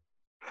scenario.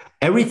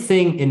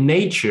 Everything in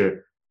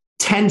nature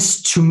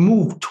tends to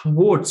move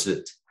towards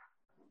it.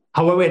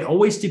 However, it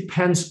always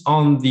depends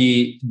on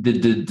the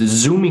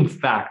zooming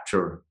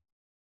factor,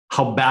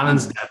 how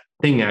balanced that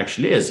thing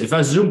actually is. If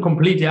I zoom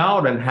completely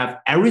out and have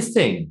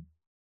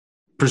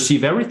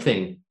perceive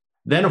everything,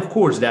 then of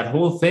course that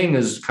whole thing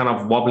is kind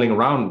of wobbling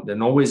around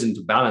and always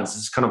into balance.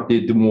 It's kind of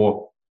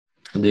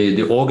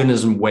the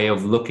organism way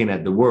of looking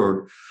at the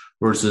world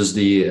versus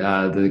the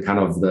kind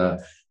of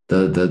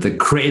the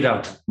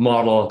creator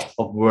model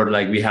of world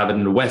like we have it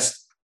in the West.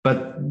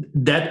 But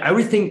that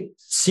everything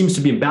seems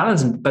to be in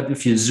balance. But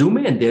if you zoom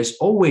in, there's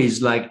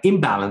always like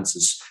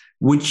imbalances,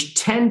 which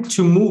tend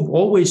to move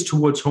always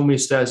towards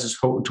homeostasis,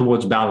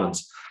 towards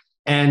balance.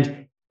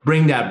 And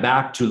bring that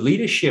back to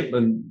leadership,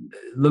 and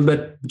a little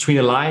bit between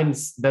the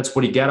lines, that's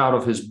what you get out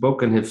of his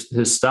book and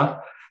his stuff,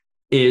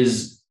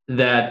 is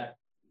that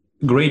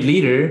great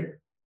leader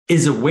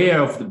is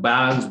aware of the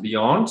balance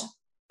beyond,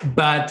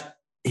 but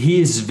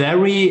he is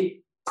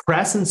very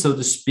present, so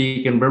to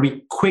speak, and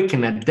very quick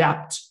and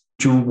adept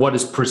to what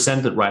is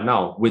presented right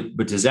now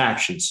with his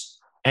actions.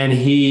 And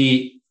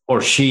he or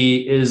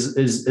she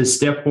is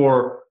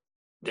therefore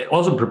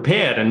also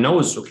prepared and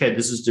knows, okay,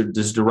 this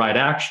is the right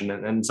action.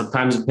 And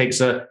sometimes it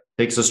takes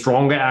a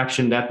stronger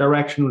action that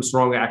direction, a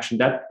stronger action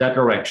that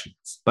direction.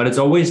 But it's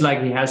always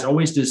like he has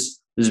always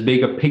this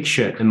bigger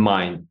picture in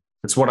mind.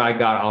 That's what I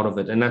got out of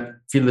it. And I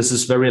feel this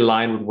is very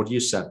aligned with what you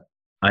said.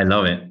 I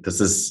love it.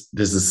 This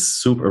is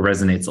super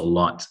resonates a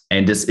lot.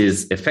 And this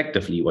is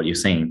effectively what you're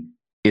saying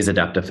is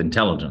adaptive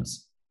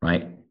intelligence,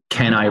 right?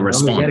 Can I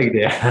respond? I'm getting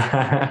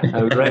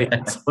there. Right.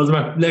 That was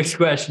my next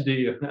question to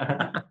you.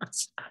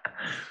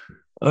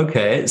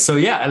 Okay. So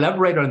yeah,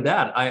 elaborate on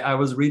that. I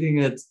was reading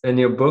it in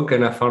your book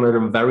and I found it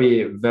a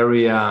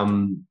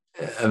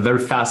very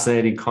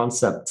fascinating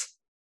concept.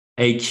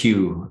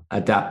 AQ,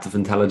 adaptive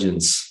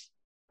intelligence.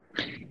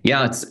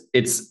 Yeah,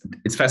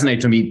 it's fascinating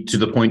to me, to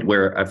the point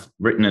where I've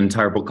written an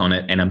entire book on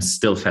it, and I'm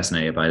still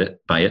fascinated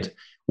by it,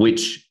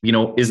 which,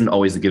 isn't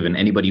always a given.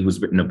 Anybody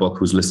who's written a book,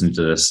 who's listened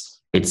to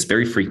this, it's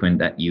very frequent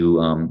that you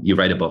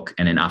write a book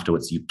and then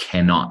afterwards you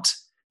cannot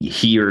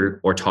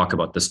hear or talk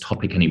about this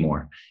topic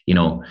anymore.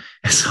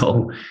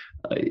 So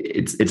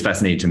it's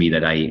fascinating to me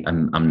that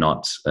I'm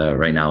not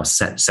right now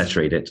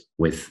saturated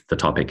with the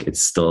topic.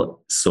 It's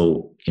still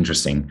so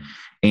interesting.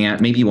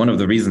 And maybe one of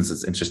the reasons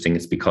it's interesting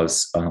is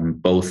because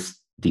both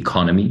the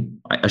economy,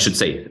 I should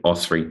say all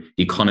three,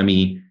 the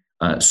economy,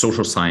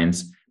 social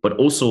science, but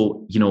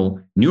also,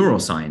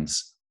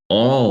 neuroscience,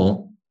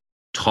 all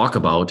talk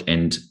about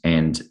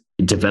and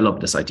develop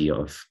this idea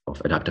of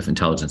adaptive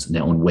intelligence in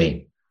their own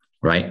way,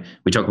 right?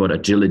 We talk about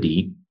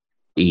agility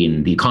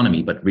in the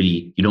economy, but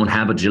really you don't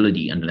have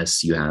agility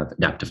unless you have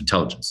adaptive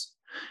intelligence.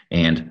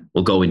 And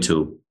we'll go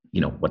into,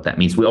 what that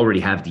means. We already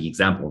have the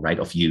example, right,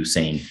 of you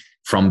saying,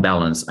 from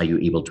balance, are you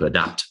able to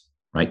adapt,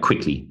 right?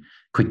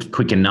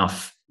 Quick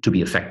enough to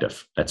be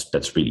effective.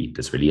 That's really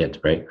it,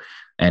 right?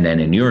 And then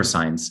in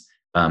neuroscience,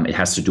 it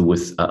has to do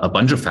with a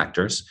bunch of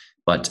factors,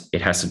 but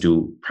it has to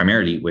do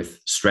primarily with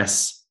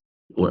stress,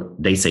 or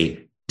they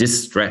say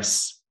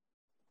distress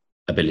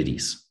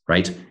abilities,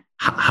 right?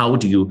 How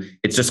do you?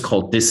 It's just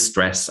called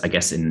distress, I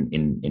guess,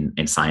 in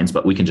science,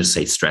 but we can just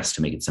say stress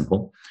to make it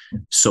simple.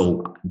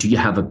 So, do you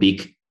have a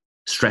big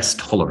stress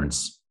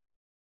tolerance?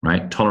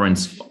 Right?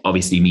 Tolerance,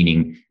 obviously,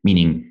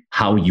 meaning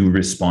how you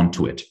respond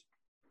to it,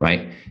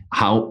 right?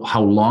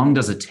 How long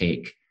does it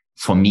take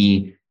for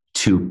me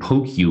to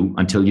poke you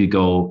until you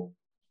go,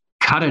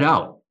 cut it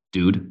out,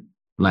 dude?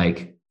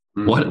 Like,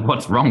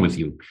 what's wrong with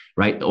you,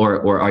 right?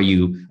 Or are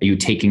you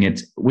taking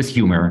it with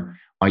humor?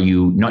 Are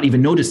you not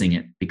even noticing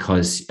it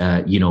because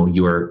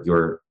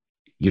you're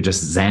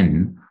just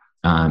zen,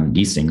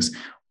 these things?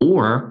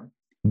 Or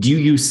do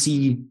you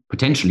see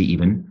potentially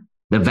even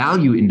the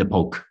value in the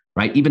poke?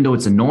 Right? Even though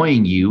it's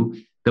annoying you,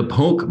 the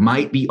poke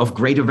might be of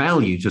greater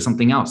value to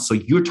something else. So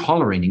you're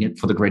tolerating it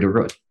for the greater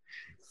good,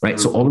 right?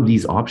 So all of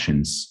these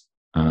options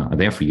are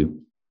there for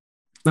you.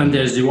 And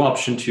there's the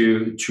option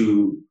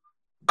to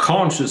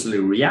consciously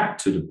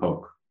react to the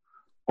poke,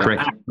 or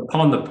correct, act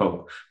upon the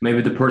poke.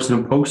 Maybe the person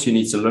who pokes you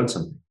needs to learn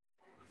something.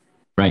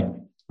 Right,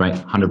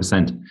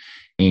 100%.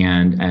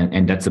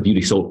 And that's the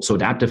beauty. So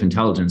adaptive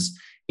intelligence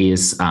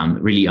is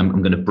really, I'm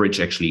going to bridge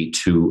actually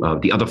to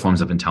the other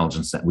forms of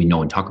intelligence that we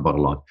know and talk about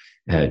a lot.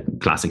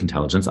 Classic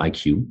intelligence,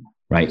 IQ,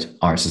 right?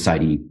 Our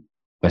society,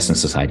 Western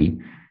society,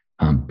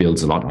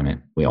 builds a lot on it.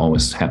 We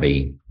always have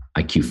a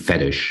IQ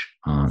fetish.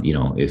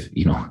 If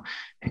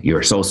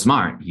you're so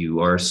smart,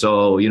 you are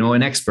so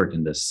an expert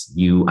in this.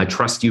 I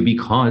trust you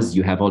because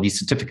you have all these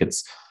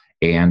certificates,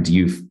 and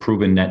you've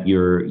proven that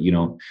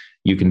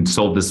you can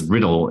solve this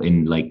riddle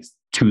in like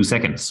 2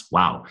 seconds.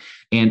 Wow.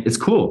 And it's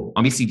cool.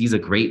 Obviously, these are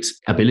great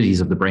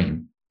abilities of the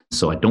brain.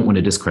 So I don't want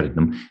to discredit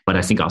them, but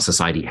I think our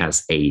society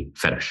has a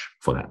fetish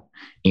for that.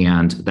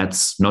 And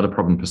that's not a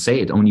problem per se.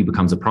 It only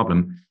becomes a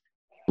problem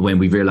when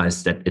we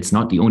realize that it's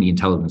not the only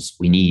intelligence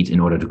we need in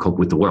order to cope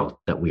with the world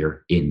that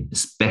we're in,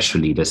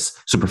 especially this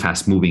super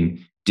fast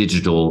moving,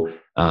 digital,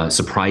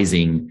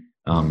 surprising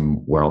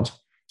world.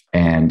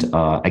 And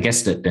I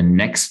guess that the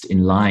next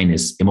in line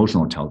is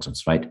emotional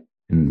intelligence, right?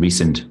 In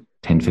recent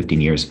 10, 15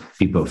 years,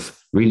 people have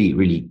really,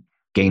 really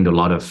gained a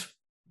lot of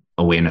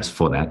awareness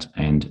for that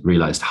and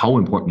realized how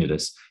important it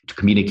is to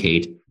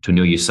communicate, to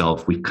know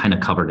yourself. We've kind of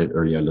covered it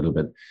earlier a little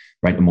bit,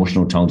 right?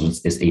 Emotional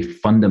intelligence is a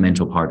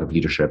fundamental part of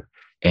leadership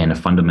and a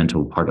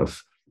fundamental part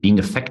of being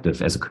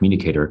effective as a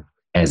communicator,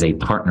 as a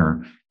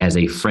partner, as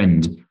a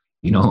friend,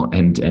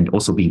 and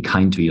also being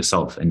kind to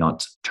yourself and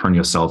not turn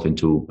yourself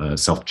into a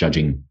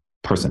self-judging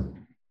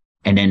person.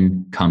 And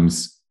then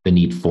comes the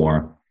need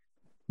for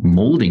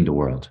molding the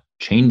world,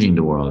 changing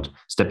the world,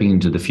 stepping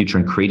into the future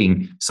and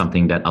creating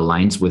something that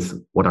aligns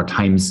with what our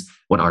times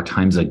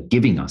are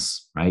giving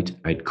us, right?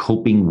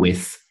 Coping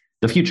with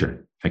the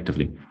future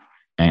effectively.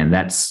 And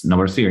that's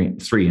number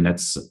three, and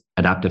that's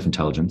adaptive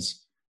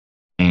intelligence.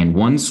 And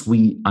once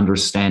we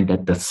understand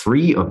that the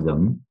three of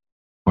them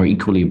are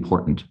equally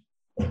important,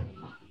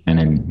 and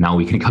then now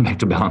we can come back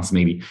to balance,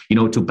 maybe,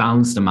 to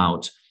balance them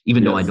out,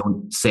 even though I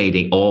don't say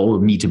they all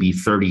need to be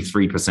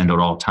 33% at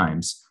all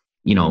times,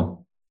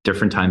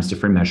 different times,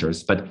 different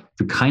measures, but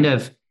to kind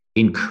of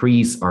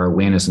increase our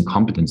awareness and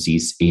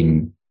competencies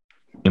in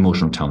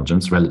emotional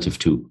intelligence relative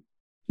to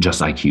just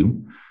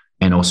IQ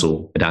and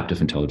also adaptive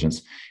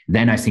intelligence,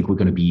 then I think we're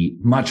going to be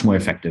much more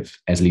effective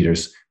as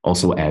leaders,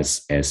 also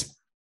as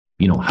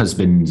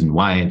husbands and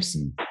wives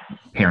and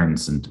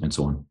parents and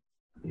so on.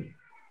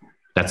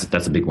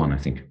 That's a big one, I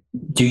think.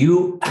 Do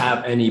you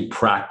have any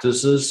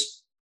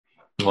practices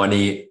or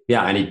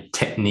any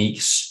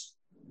techniques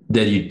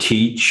that you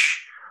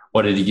teach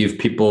or that you give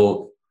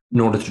people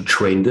in order to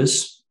train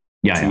this?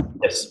 Yeah.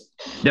 Yes.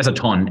 There's a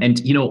ton.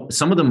 And,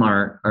 some of them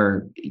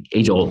are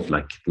age old,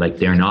 like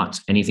they're not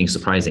anything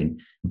surprising,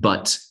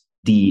 but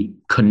the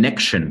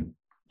connection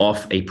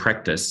of a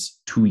practice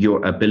to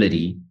your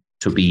ability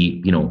to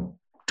be,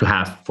 to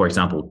have, for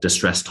example,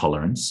 distress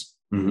tolerance,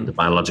 the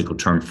biological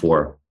term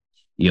for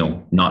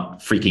not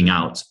freaking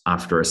out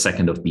after a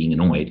second of being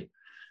annoyed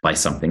by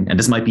something. And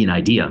this might be an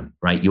idea,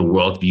 right? Your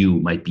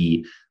worldview might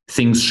be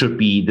things should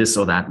be this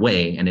or that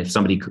way. And if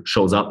somebody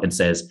shows up and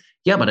says,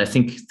 yeah, but I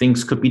think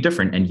things could be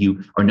different, and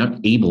you are not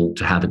able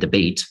to have a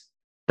debate,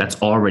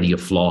 that's already a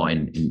flaw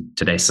in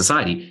today's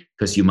society,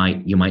 because you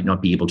might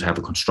not be able to have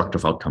a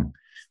constructive outcome,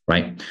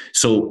 right?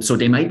 So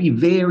they might be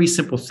very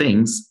simple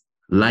things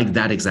like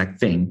that exact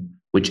thing,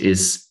 which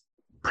is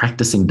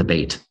practicing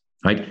debate,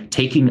 right?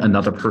 Taking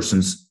another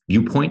person's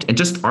viewpoint and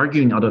just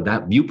arguing out of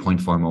that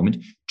viewpoint for a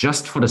moment,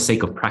 just for the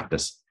sake of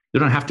practice. You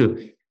don't have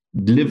to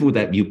live with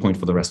that viewpoint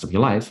for the rest of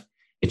your life.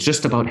 It's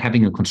just about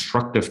having a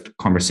constructive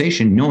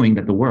conversation, knowing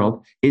that the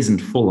world isn't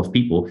full of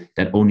people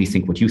that only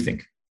think what you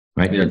think,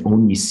 right? Yeah. That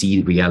only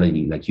see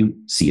reality like you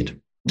see it.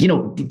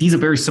 These are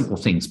very simple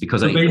things,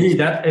 because basically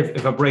that,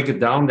 if I break it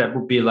down, that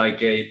would be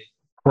like a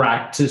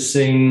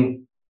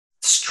practicing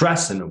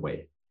stress in a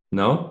way,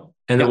 no?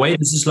 And the way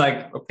this is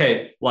like,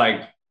 okay,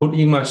 like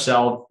putting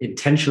myself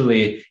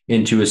intentionally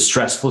into a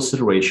stressful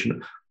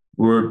situation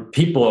where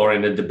people are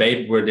in a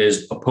debate where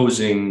there's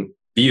opposing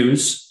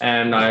views,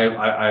 and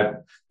I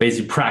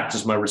basically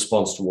practice my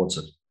response towards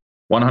it.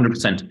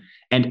 100%.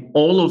 And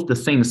all of the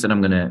things that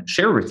I'm going to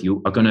share with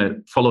you are going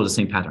to follow the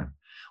same pattern,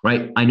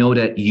 right? I know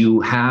that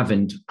you have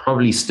and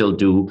probably still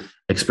do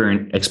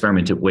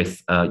experimented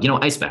with,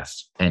 ice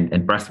baths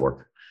and breath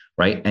work,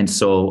 right? And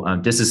so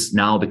this is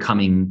now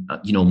becoming,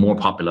 more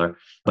popular,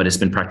 but it's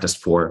been practiced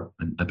for,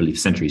 I believe,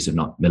 centuries, if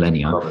not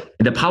millennia.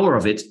 And the power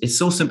of it is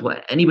so simple.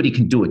 Anybody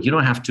can do it. You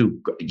don't have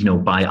to,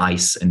 buy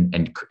ice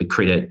and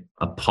create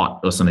a pot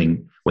or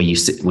something where you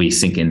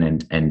sink in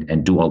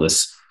and do all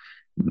this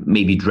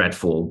maybe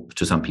dreadful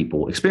to some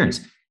people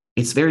experience.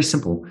 It's very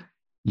simple.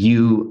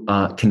 You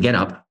can get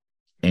up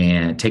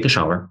and take a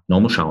shower,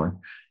 normal shower,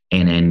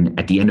 and then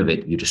at the end of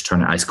it, you just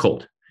turn it ice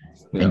cold,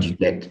 and you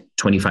get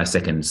 25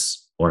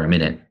 seconds or a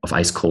minute of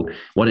ice cold.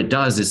 What it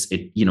does is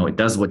it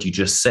does what you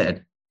just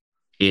said.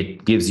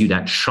 It gives you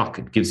that shock.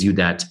 It gives you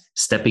that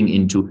stepping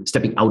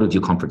out of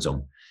your comfort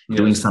zone,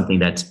 doing something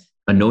that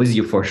annoys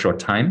you for a short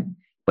time,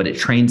 but it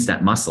trains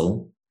that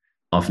muscle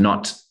of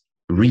not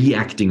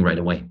reacting right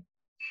away.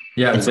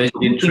 Yeah, it's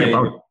basically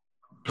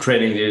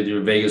training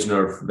your vagus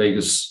nerve,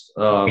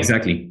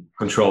 exactly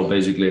control,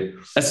 basically.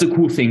 That's the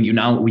cool thing.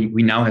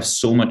 We now have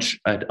so much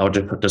at our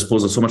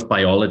disposal, so much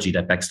biology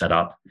that backs that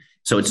up.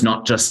 So it's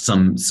not just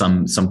some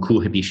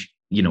cool hippie,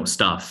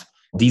 stuff.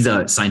 These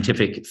are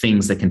scientific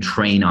things that can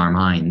train our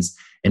minds.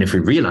 And if we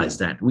realize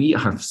that, we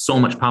have so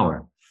much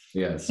power.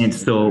 Yes. And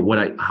so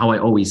how I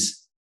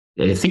always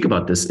think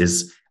about this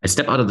is I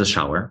step out of the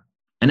shower,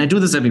 and I do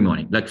this every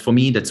morning. Like for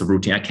me, that's a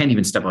routine. I can't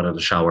even step out of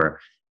the shower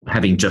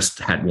having just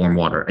had warm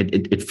water.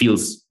 It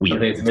feels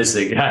weird. It's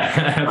missing.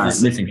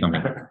 Missing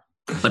something.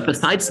 But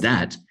besides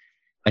that,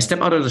 I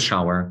step out of the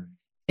shower,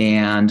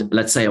 and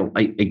let's say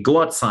I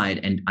go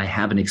outside and I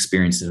have an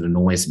experience that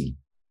annoys me,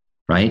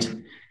 right?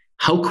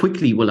 How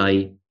quickly will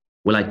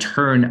I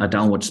turn a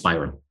downward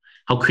spiral?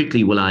 How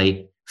quickly will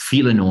I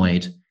feel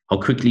annoyed? How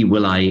quickly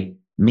will I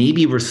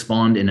maybe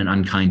respond in an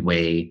unkind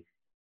way?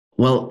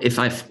 Well, if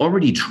I've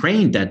already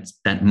trained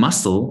that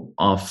muscle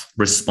of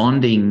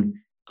responding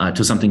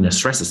to something that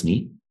stresses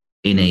me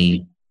in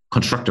a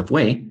constructive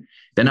way,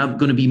 then I'm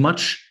going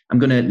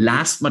to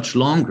last much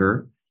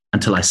longer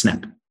until I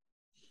snap,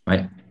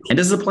 right? And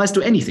this applies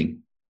to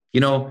anything.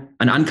 An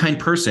unkind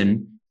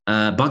person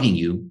bugging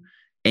you,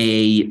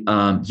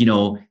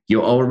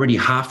 you're already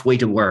halfway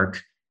to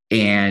work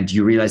and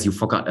you realize you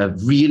forgot a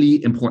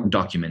really important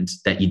document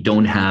that you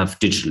don't have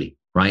digitally,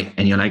 right?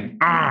 And you're like,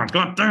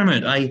 God damn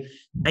it,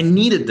 I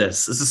needed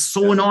this. This is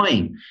so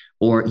annoying,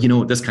 or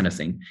this kind of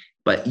thing.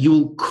 But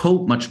you'll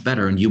cope much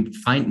better, and you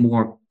find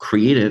more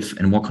creative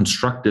and more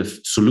constructive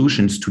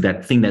solutions to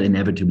that thing that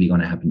inevitably going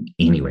to happen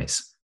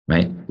anyways,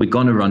 right? We're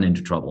going to run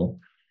into trouble,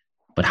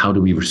 but how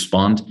do we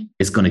respond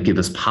is going to give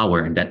us power,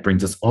 and that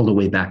brings us all the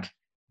way back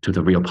to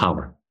the real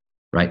power,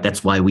 right?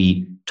 That's why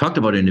we talked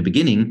about it in the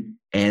beginning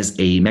as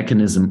a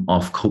mechanism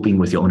of coping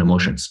with your own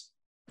emotions.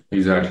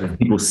 Exactly.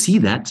 People see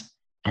that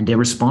and they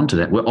respond to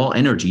that. We're all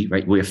energy,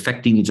 right? We're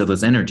affecting each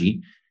other's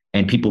energy,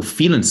 and people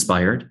feel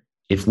inspired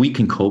if we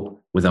can cope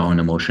with our own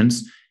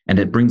emotions. And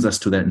it brings us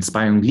to that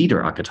inspiring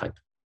leader archetype,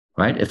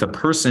 right? If a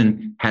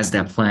person has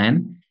that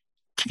plan,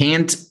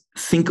 can't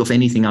think of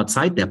anything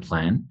outside their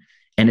plan,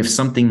 and if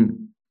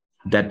something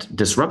that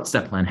disrupts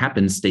that plan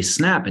happens, they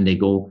snap and they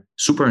go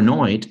super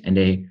annoyed and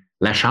they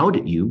lash out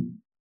at you,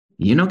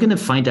 you're not going to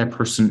find that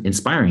person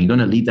inspiring. You're going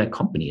to leave that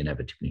company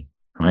inevitably,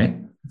 right?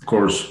 Of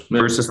course.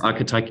 Versus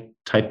archetype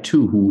type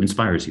 2, who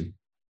inspires you.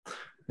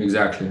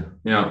 Exactly.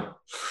 Yeah.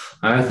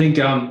 I think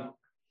a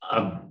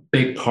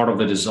big part of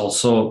it is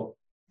also,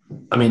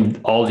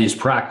 all these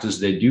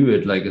practices, they do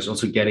it, like it's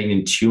also getting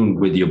in tune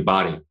with your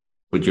body,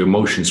 with your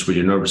emotions, with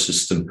your nervous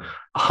system.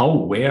 How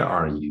aware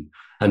are you?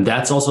 And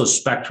that's also a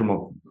spectrum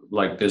of,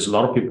 like, there's a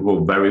lot of people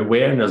who are very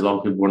aware, and there's a lot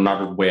of people who are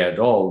not aware at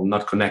all,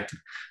 not connected.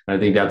 And I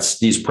think that's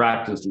these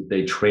practices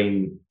they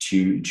train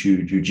to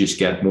just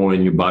get more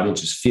in your body,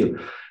 just feel.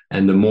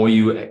 And the more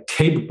you are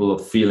capable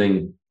of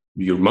feeling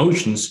your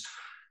emotions,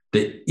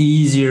 the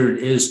easier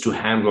it is to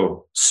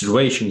handle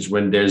situations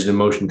when there's an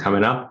emotion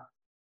coming up.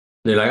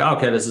 They're like,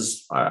 okay,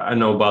 I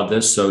know about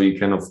this. So you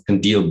kind of can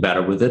deal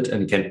better with it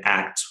and can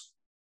act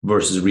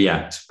versus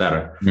react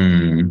better.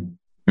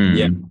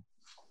 Yeah.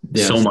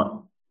 So much.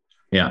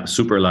 Yeah.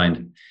 Super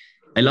aligned.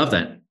 I love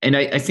that. And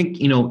I think,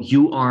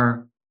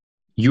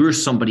 you're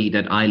somebody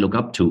that I look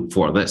up to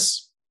for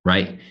this,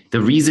 right?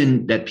 The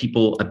reason that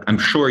I'm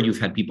sure you've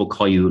had people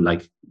call you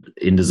like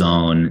in the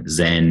zone,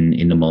 Zen,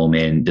 in the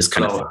moment, this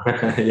kind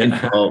of thing.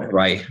 Yeah.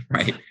 Right.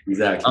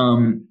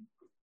 Exactly.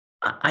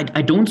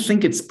 I don't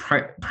think it's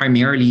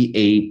primarily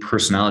a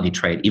personality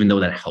trait, even though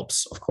that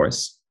helps, of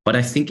course. But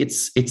I think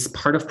it's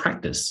part of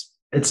practice.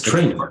 It's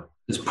training.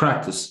 It's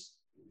practice.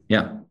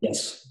 Yeah.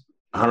 Yes.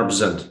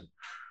 100%.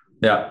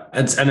 Yeah.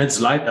 It's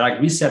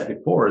like we said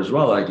before as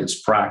well, like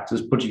it's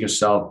practice, putting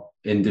yourself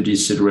into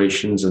these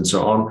situations and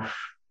so on,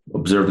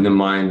 observing the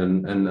mind.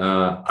 And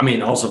I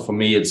mean, also for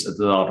me, it's a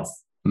lot of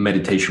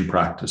meditation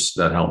practice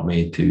that helped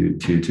me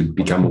to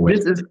become aware.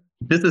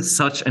 This is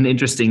such an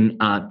interesting,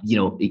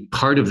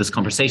 part of this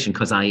conversation,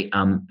 because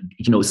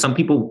some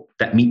people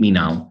that meet me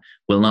now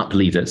will not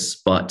believe this,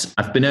 but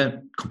I've been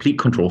a complete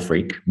control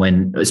freak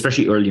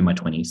especially early in my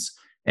 20s.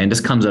 And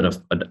this comes out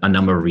of a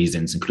number of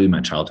reasons, including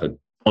my childhood,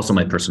 also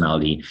my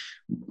personality,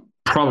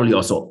 probably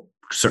also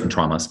certain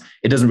traumas.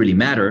 It doesn't really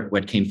matter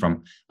where it came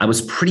from. I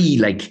was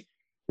pretty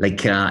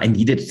I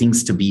needed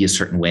things to be a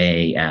certain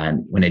way.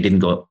 And when I didn't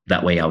go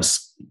that way, I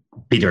was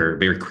bitter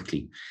very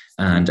quickly.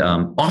 And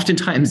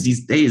oftentimes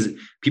these days,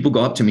 people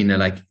go up to me and they're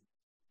like,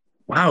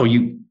 wow,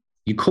 you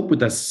cope with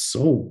that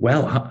so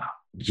well. Are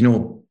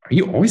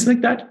you always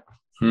like that?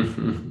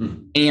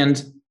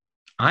 And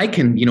I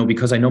can,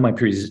 because I know my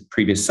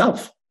previous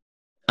self,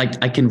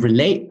 I can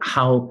relate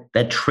how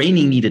that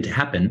training needed to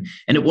happen.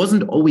 And it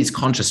wasn't always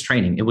conscious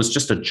training. It was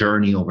just a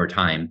journey over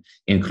time,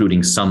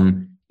 including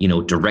some,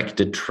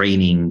 directed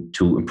training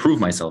to improve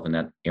myself in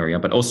that area,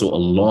 but also a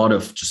lot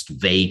of just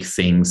vague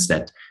things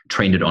that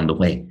trained it on the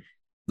way.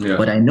 Yeah.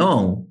 But I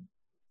know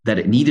that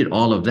it needed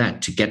all of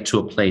that to get to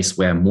a place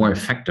where I'm more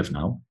effective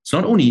now. It's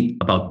not only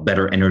about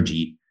better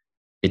energy,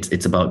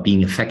 it's about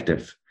being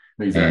effective.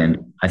 Exactly.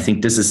 And I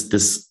think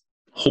this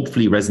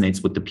hopefully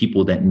resonates with the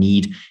people that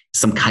need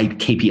some kind of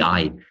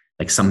KPI,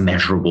 like some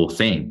measurable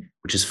thing,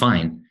 which is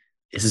fine.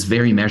 This is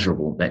very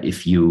measurable, that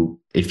if you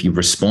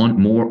respond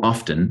more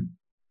often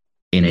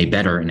in a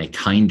better, in a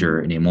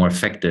kinder, in a more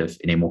effective,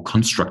 in a more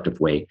constructive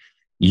way,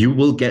 you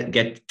will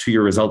get to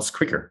your results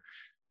quicker.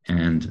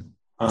 And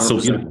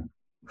so beautiful.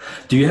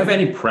 Do you have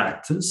any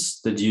practice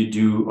that you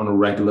do on a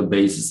regular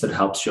basis that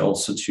helps you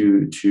also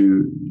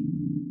to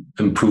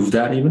improve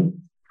that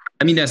even?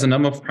 I mean, there's a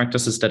number of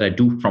practices that I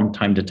do from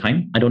time to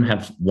time. I don't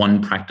have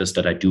one practice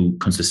that I do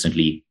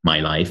consistently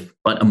my life,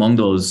 but among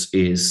those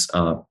is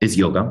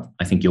yoga.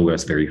 I think yoga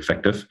is very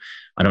effective.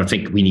 I don't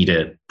think we need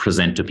to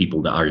present to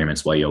people the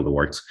arguments why yoga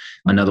works.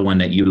 Another one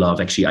that you love,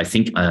 actually, I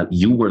think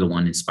you were the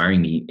one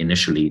inspiring me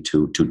initially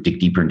to dig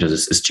deeper into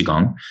this, is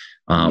Qigong,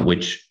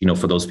 which,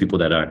 for those people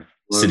that are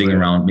sitting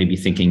around maybe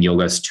thinking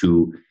yoga is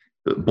too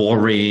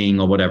boring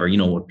or whatever,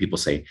 what people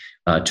say,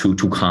 too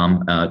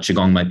calm.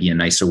 Qigong might be a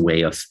nicer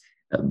way of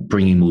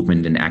bringing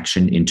movement and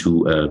action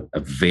into a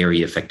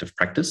very effective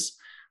practice.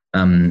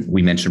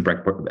 We mentioned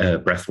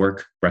breath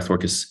work. Breath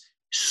work is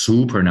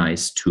super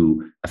nice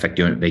to affect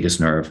your vagus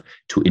nerve,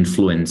 to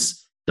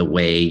influence the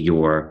way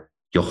your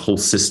whole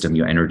system,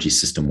 your energy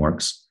system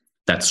works.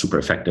 That's super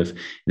effective.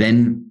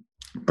 Then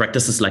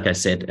practices, like I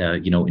said,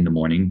 in the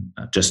morning,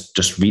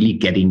 just really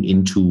getting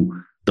into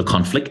the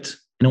conflict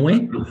in a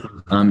way.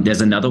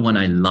 There's another one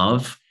I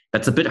love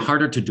that's a bit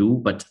harder to do,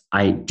 but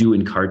I do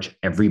encourage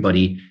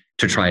everybody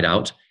to try it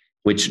out,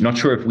 which, not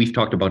sure if we've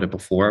talked about it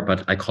before,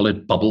 but I call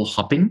it bubble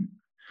hopping.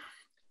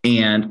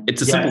 And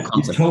it's a simple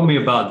concept. You told me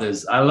about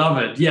this. I love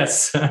it.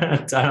 Yes.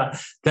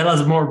 Tell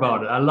us more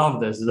about it. I love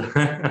this.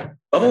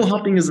 Bubble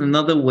hopping is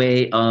another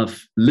way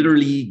of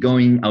literally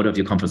going out of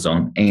your comfort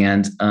zone.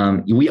 And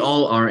we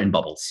all are in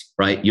bubbles,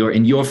 right? You're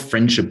in your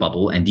friendship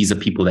bubble, and these are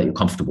people that you're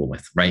comfortable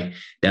with, right?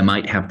 They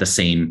might have the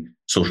same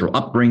social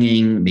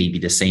upbringing, maybe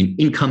the same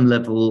income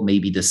level,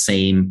 maybe the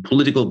same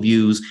political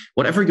views,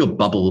 whatever your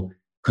bubble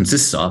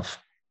consists of.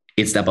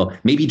 It's that bubble,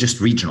 maybe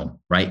just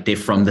regional, right? They're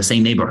from the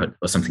same neighborhood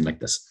or something like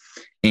this,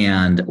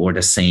 or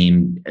the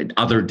same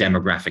other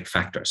demographic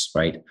factors,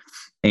 right?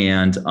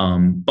 And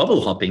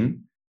bubble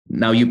hopping,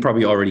 now you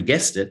probably already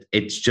guessed it.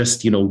 It's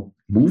just,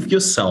 move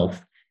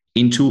yourself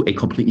into a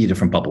completely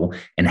different bubble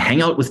and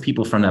hang out with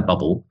people from that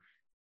bubble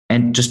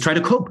and just try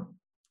to cope,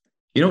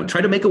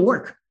 try to make it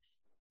work,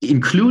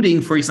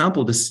 including, for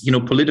example, this,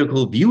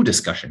 political view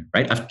discussion,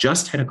 right? I've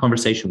just had a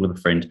conversation with a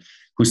friend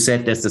who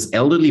said there's this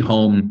elderly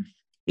home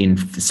in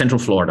Central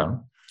Florida,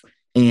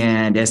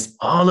 and there's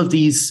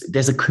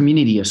a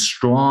community, a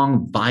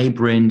strong,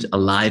 vibrant,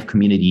 alive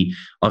community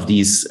of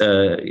these,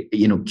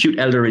 cute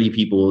elderly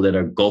people that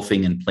are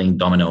golfing and playing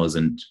dominoes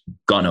and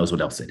God knows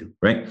what else they do,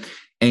 right?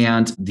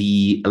 And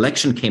the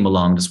election came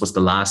along. This was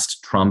the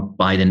last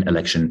Trump-Biden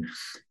election.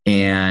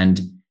 And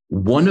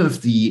one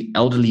of the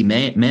elderly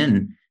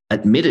men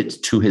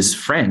admitted to his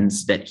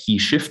friends that he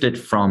shifted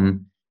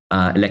from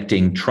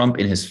electing Trump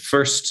in his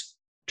first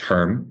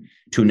term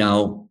to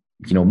now,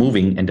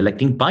 moving and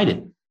electing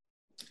Biden.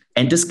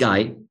 And this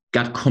guy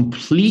got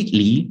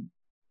completely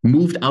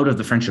moved out of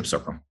the friendship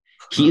circle.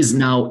 He is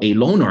now a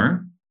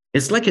loner.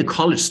 It's like a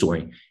college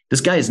story.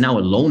 This guy is now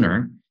a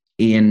loner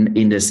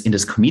in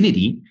this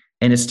community.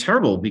 And it's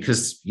terrible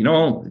because,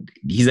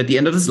 he's at the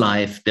end of his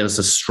life. There's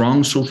a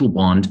strong social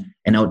bond.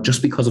 And now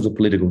just because of the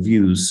political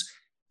views,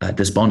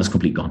 this bond is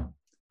completely gone,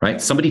 right?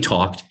 Somebody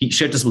talked. He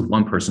shared this with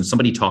one person.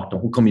 Somebody talked. The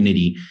whole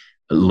community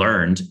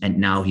learned. And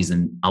now he's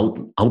an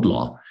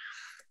outlaw.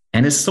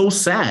 And it's so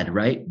sad,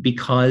 right?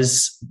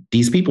 Because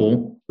these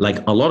people,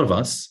 like a lot of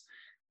us,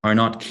 are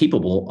not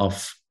capable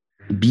of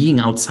being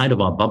outside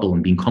of our bubble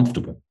and being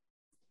comfortable,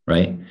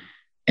 right?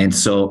 And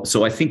so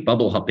I think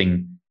bubble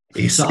hopping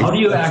is... So how do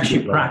you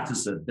actually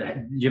practice it? Do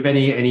you have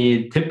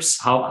any tips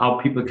how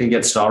people can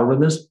get started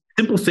with this?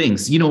 Simple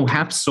things,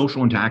 have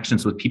social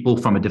interactions with people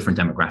from a different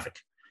demographic.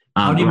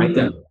 How do you meet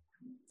them?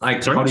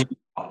 Like,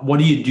 what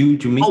do you do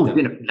to meet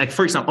them? Like,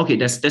 for example, okay,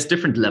 there's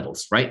different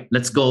levels, right?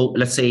 Let's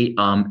say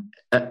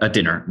a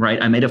dinner,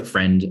 right? I made a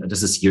friend,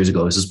 this is years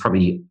ago. This is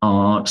probably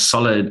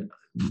solid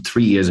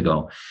 3 years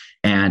ago.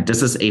 And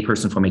this is a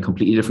person from a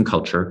completely different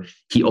culture.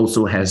 He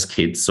also has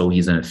kids, so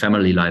he's in a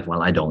family life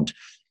while I don't.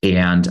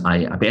 And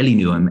I barely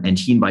knew him. And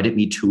he invited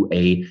me to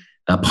a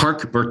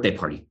park birthday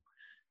party.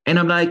 And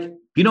I'm like,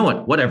 you know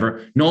what,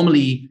 whatever.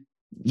 Normally,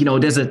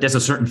 there's a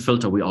certain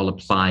filter we all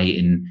apply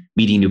in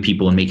meeting new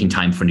people and making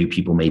time for new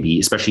people, maybe,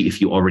 especially if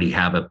you already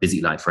have a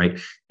busy life, right?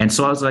 And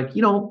so I was like,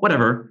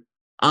 whatever,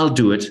 I'll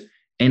do it.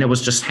 And it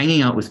was just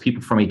hanging out with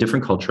people from a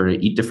different culture,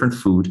 that eat different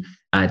food,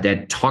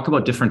 that talk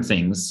about different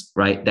things,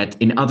 right? That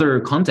in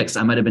other contexts,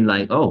 I might have been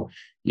like, oh,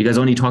 you guys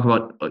only talk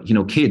about,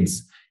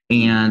 kids.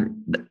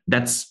 And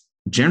that's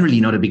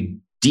generally not a big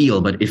deal.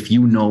 But if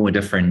you know a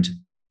different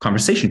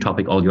conversation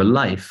topic all your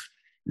life,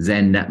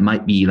 then that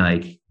might be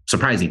like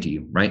surprising to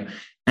you, right?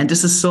 And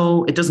this is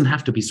it doesn't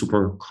have to be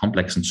super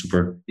complex and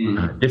super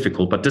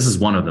difficult, but this is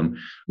one of them,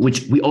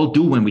 which we all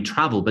do when we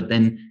travel. But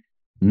then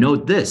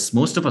note this,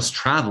 most of us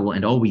travel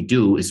and all we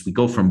do is we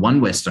go from one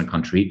Western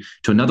country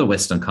to another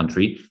Western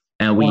country.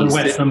 And we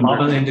Western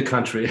bubble in the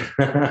country.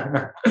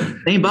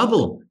 Same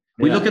bubble.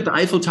 We look at the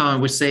Eiffel Tower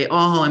and we say,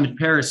 oh, I'm in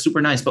Paris,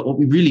 super nice. But what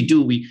we really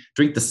do, we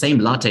drink the same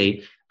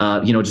latte,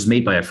 just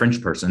made by a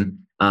French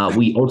person.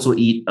 We also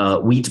eat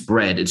wheat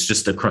bread. It's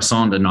just a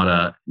croissant and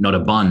not a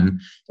bun.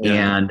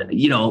 Yeah. And,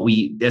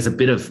 there's a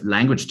bit of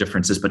language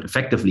differences, but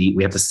effectively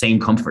we have the same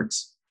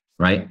comforts,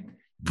 right?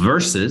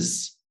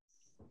 Versus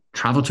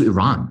travel to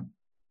Iran,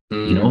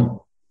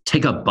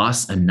 take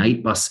a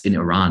night bus in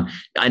Iran.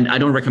 And I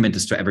don't recommend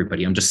this to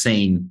everybody. I'm just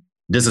saying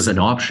this is an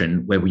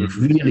option where we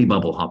really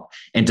bubble hop.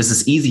 And this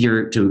is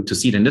easier to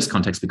see it in this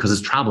context because it's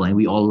travel and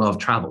we all love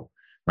travel,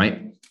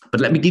 right? But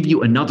let me give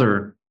you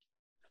another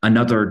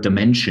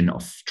dimension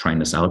of trying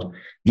this out.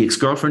 The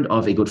ex-girlfriend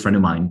of a good friend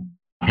of mine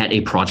had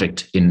a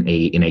project in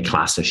a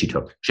class that she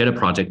took. She had a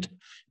project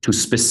to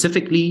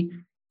specifically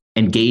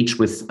engage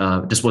with,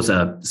 this was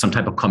some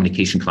type of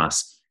communication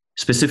class,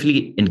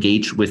 specifically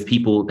engage with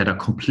people that are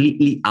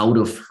completely out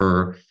of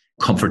her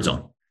comfort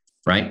zone,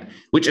 right?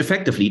 Which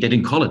effectively, they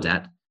didn't call it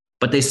that,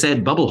 but they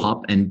said bubble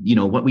hop, and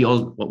what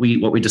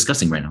we're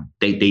discussing right now.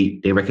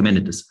 They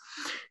recommended this,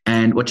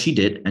 and what she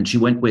did, and she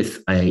went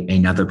with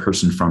another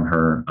person from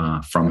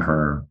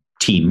her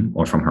team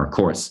or from her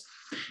course,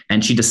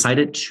 and she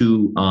decided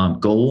to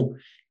go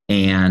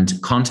and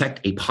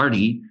contact a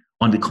party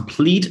on the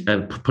complete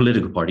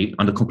political party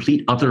on the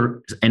complete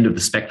other end of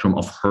the spectrum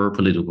of her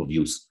political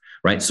views.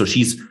 Right. So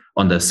she's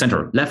on the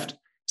center left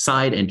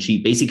side and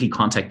she basically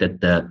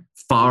contacted the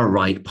far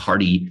right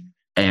party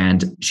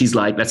and she's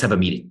like, let's have a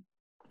meeting.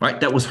 Right.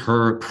 That was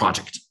her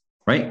project.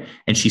 Right.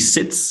 And she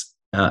sits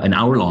an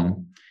hour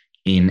long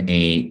in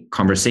a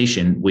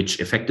conversation, which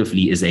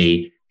effectively is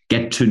a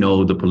get to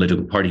know the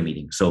political party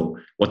meeting. So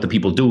what the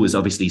people do is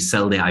obviously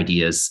sell their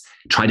ideas,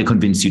 try to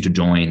convince you to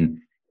join.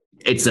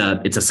 It's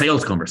a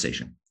sales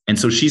conversation. And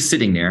so she's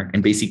sitting there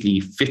and basically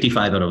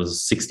 55 out of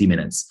 60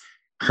 minutes,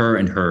 her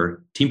and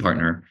her team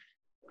partner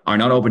are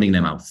not opening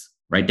their mouths,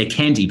 right? They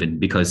can't even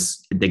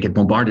because they get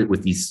bombarded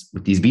with these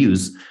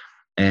views.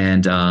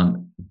 And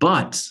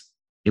but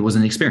it was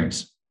an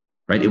experience,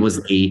 right? It was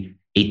a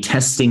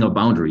testing of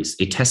boundaries,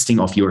 a testing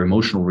of your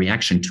emotional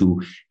reaction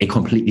to a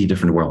completely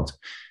different world.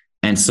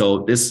 And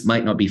so this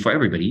might not be for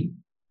everybody,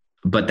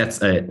 but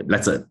that's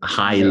a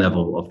high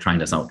level of trying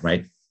this out,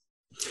 right?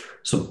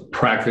 So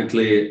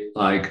practically,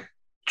 like,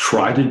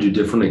 try to do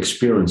different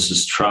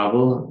experiences.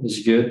 Travel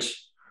is good.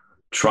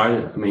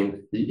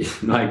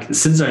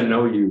 Since I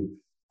know you,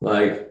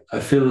 like,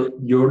 I feel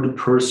you're the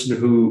person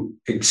who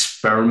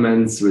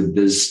experiments with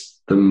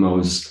this the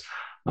most.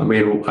 I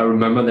mean, I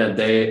remember that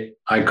day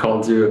I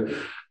called you.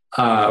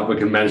 We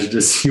can mention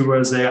this. You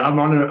were saying, I'm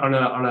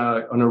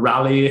on a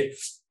rally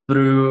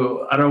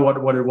through, I don't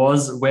know what it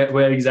was,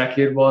 where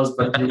exactly it was,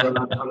 but you were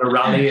on a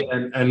rally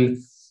and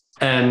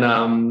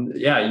And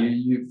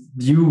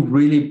you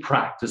really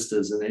practice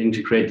this and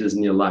integrate this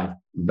in your life.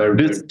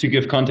 To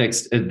give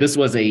context, this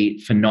was a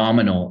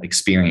phenomenal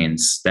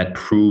experience that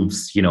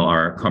proves,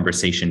 our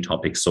conversation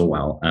topic so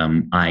well.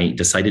 I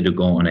decided to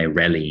go on a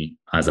rally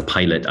as a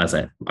pilot, as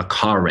a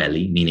car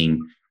rally, meaning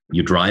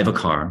you drive a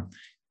car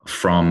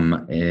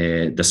from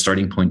the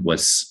starting point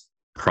was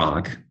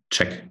Prague,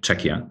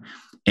 Czechia,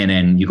 and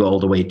then you go all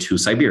the way to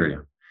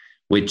Siberia,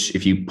 which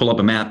if you pull up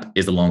a map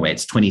is a long way.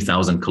 It's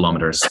 20,000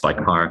 kilometers by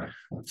car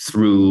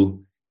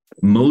through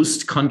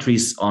most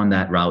countries on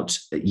that route.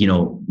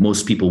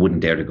 Most people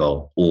wouldn't dare to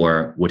go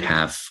or would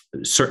have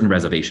certain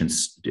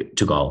reservations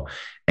to go.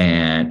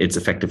 And it's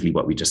effectively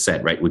what we just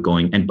said, right? We're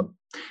going, and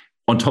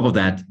on top of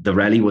that, the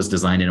rally was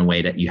designed in a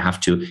way that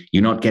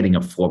you're not getting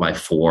a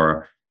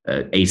 4x4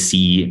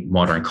 AC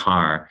modern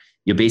car.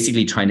 You're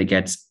basically trying to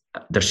get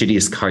the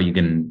shittiest car you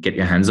can get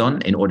your hands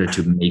on in order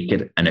to make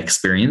it an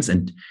experience.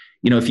 And,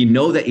 if you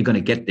know that you're going to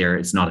get there,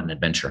 it's not an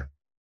adventure.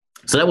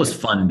 So that was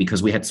fun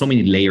because we had so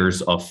many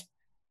layers of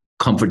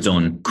comfort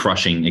zone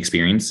crushing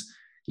experience,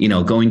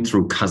 going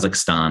through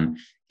Kazakhstan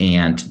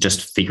and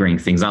just figuring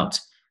things out,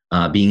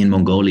 being in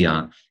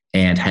Mongolia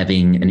and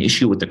having an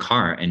issue with the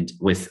car and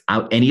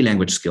without any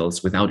language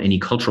skills, without any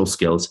cultural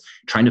skills,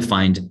 trying to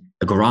find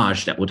a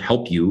garage that would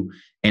help you,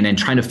 and then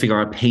trying to figure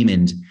out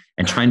payment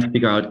and trying to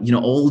figure out,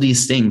 all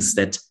these things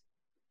that,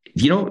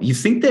 you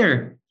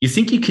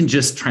think you can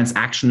just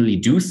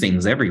transactionally do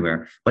things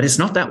everywhere, but it's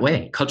not that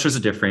way. Cultures are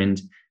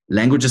different,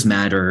 languages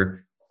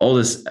matter, all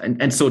this.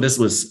 And so this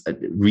was a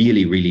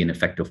really, really an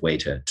effective way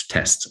to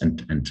test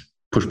and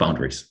push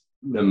boundaries.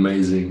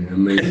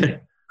 Amazing.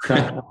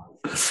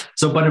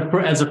 So,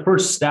 but as a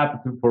first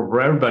step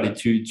for everybody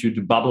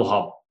to bubble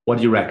hop, what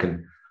do you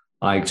reckon?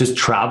 Like just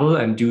travel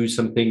and do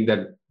something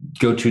that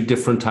go to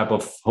different type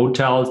of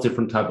hotels,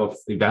 different type of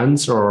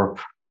events, or?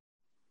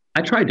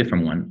 I try a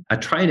different one. I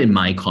try it in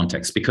my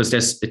context because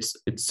it's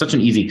such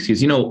an easy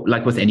excuse,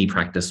 like with any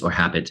practice or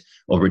habit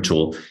or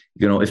ritual,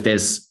 if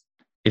there's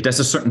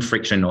a certain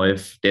friction or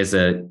if there's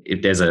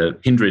a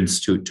hindrance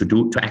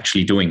to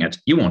actually doing it,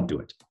 you won't do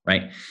it,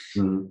 right?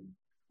 Mm-hmm.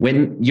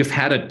 When you've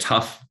had a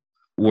tough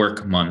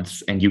work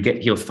month and you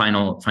get your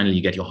finally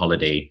you get your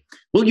holiday,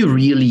 will you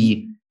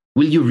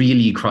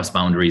really cross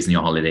boundaries in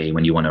your holiday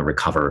when you want to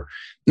recover?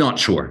 Not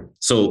sure.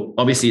 So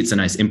obviously it's a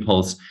nice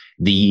impulse.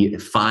 The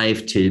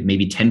 5 to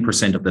maybe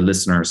 10% of the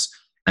listeners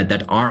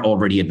that are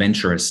already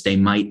adventurous, they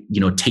might,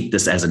 take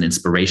this as an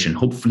inspiration,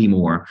 hopefully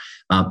more.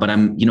 But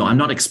I'm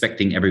not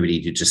expecting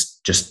everybody to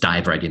just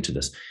dive right into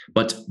this.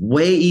 But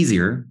way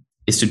easier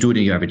is to do it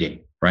in your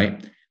everyday,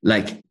 right?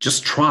 Like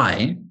just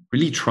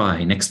really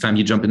try next time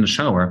you jump in the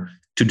shower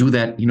to do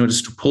that,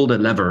 just to pull the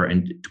lever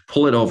and to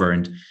pull it over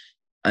and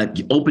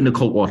open the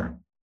cold water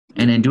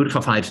and then do it for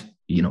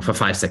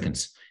 5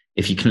 seconds.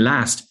 If you can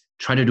last,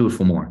 try to do it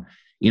for more.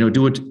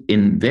 Do it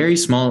in very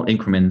small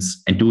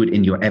increments and do it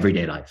in your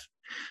everyday life.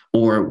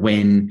 Or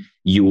when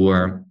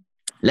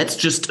let's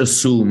just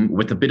assume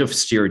with a bit of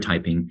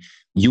stereotyping,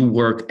 you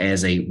work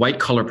as a white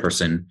collar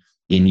person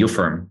in your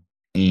firm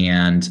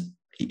and,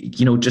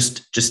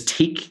 just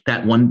take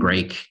that one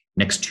break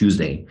next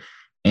Tuesday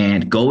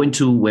and go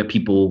into where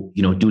people,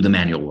 do the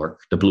manual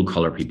work, the blue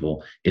collar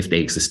people, if they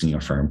exist in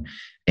your firm,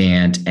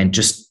 and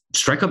just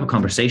strike up a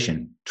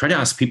conversation. Try to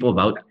ask people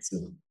about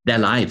their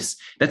lives.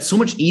 That's so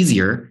much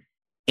easier.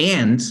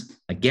 And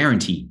I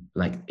guarantee,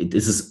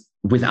 this is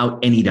without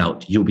any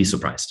doubt, you'll be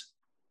surprised,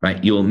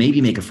 right? You'll maybe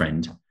make a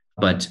friend,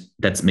 but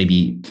that's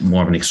maybe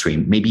more of an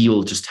extreme. Maybe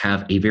you'll just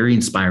have a very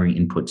inspiring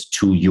input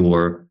to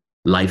your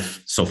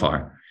life so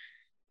far.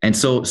 And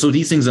so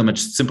these things are much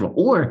simpler.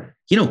 Or,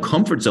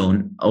 comfort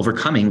zone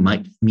overcoming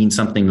might mean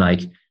something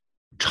like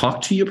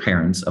talk to your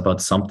parents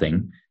about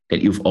something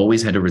that you've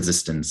always had a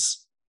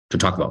resistance to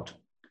talk about,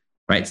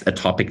 right? A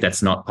topic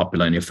that's not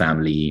popular in your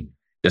family,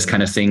 this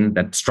kind of thing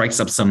that strikes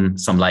up some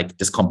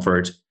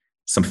discomfort,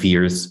 some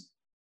fears.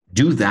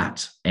 Do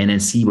that and then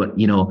see what,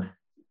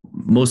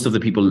 most of the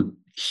people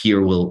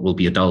here will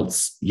be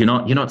adults. You're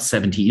not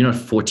 17, you're not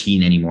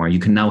 14 anymore. You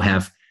can now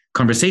have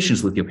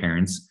conversations with your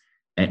parents.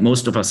 And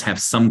most of us have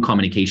some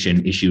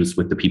communication issues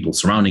with the people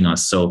surrounding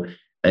us. So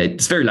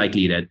it's very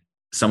likely that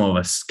some of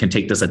us can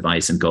take this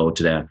advice and go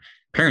to their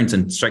parents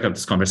and strike up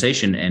this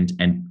conversation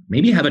and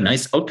maybe have a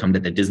nice outcome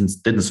that they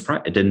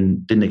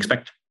didn't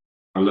expect.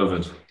 I love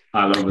it.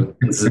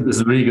 This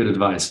is really good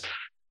advice.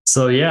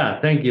 So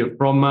yeah, thank you.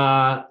 From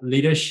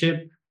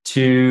leadership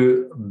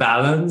to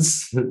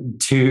balance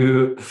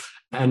to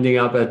ending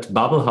up at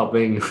bubble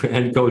hopping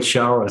and cold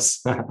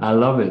showers. I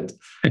love it.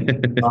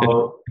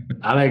 So,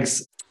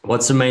 Alex,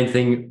 what's the main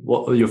thing,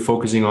 what you're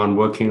focusing on,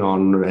 working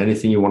on, or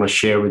anything you want to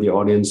share with the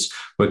audience?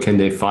 Where can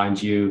they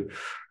find you?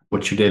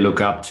 What should they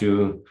look up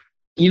to?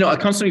 I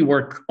constantly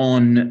work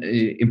on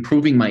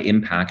improving my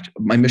impact,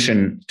 my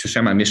mission, to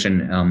share my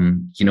mission.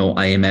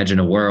 I imagine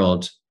a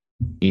world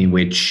in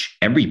which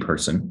every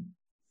person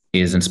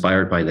is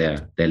inspired by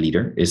their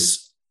leader,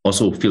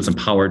 also feels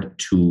empowered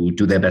to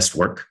do their best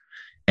work.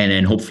 And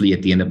then hopefully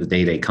at the end of the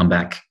day, they come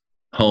back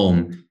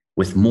home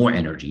with more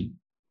energy,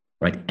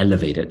 right?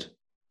 Elevated,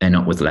 and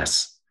not with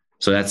less.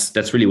 So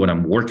that's really what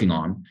I'm working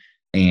on.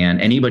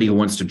 And anybody who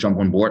wants to jump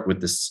on board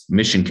with this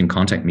mission can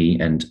contact me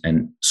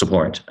and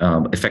support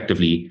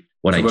effectively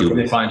what I do. Where can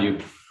they find you?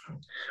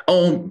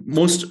 Oh,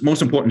 most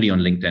importantly on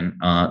LinkedIn.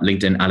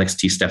 LinkedIn, Alex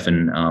T.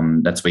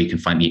 Steffen. That's where you can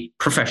find me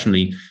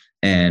professionally.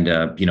 And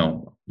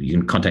you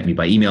can contact me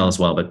by email as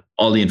well. But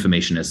all the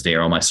information is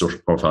there. All my social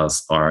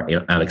profiles are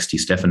Alex T.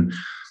 Steffen.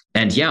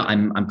 And yeah,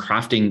 I'm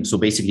crafting. So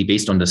basically,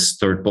 based on this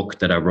third book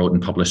that I wrote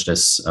and published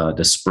this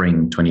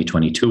spring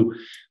 2022,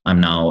 I'm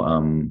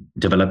now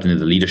developing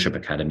the Leadership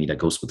Academy that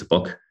goes with the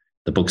book.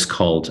 The book's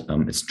called,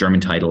 it's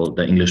German title.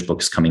 The English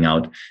book's coming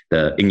out.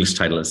 The English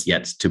title is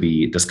yet to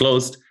be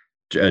disclosed.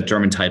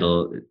 German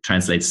title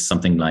translates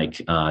something like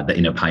The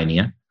Inner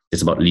Pioneer.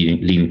 It's about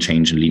leading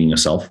change and leading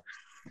yourself.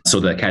 So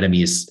the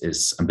academy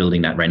is I'm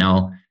building that right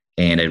now,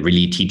 and it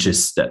really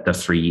teaches the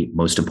three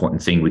most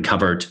important things. We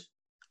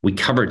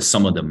covered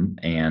some of them,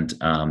 and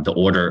the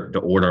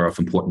order of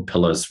important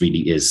pillars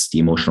really is the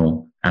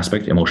emotional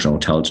aspect, emotional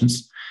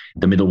intelligence.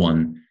 The middle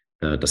one,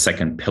 the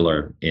second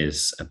pillar,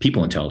 is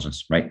people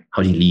intelligence, right?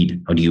 How do you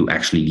lead? How do you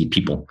actually lead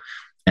people?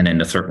 And then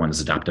the third one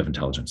is adaptive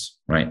intelligence,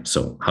 right?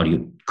 So how do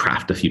you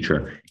craft the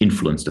future,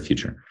 influence the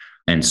future?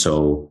 And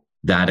so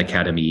that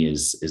academy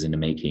is in the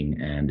making,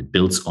 and it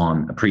builds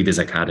on a previous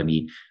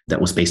academy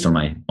that was based on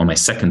my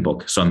second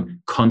book. So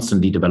I'm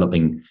constantly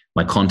developing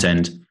my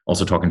content,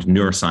 also talking to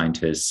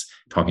neuroscientists,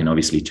 talking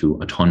obviously to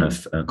a ton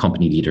of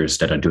company leaders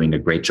that are doing a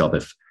great job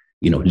of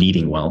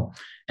leading well.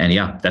 And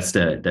yeah, that's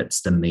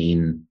the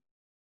main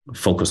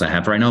focus I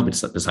have right now,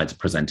 besides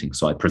presenting.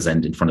 So I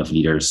present in front of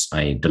leaders,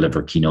 I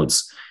deliver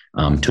keynotes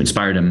to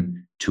inspire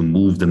them, to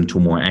move them to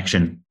more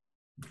action,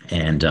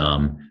 and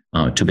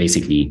to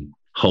basically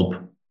help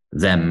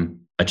them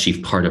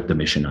achieve part of the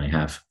mission I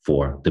have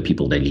for the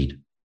people they lead.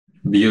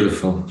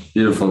 Beautiful,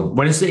 beautiful.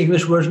 When is the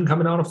English version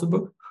coming out of the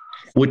book?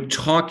 We're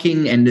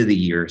talking end of the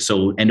year.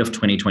 So end of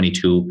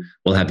 2022,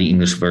 we'll have the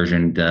English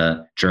version.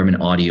 The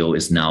German audio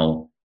is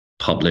now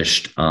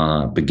published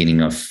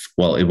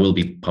it will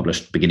be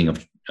published beginning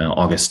of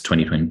August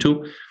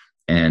 2022.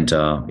 And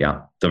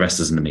the rest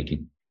is in the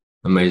making.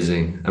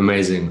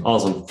 Amazing.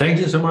 Awesome. Thank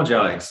you so much,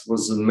 Alex. It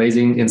was an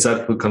amazing,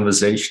 insightful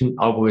conversation.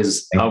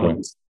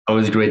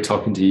 Always great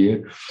talking to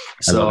you.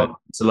 So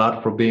it's a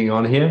lot for being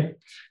on here.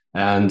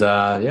 And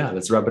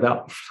let's wrap it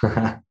up.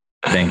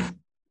 Thanks.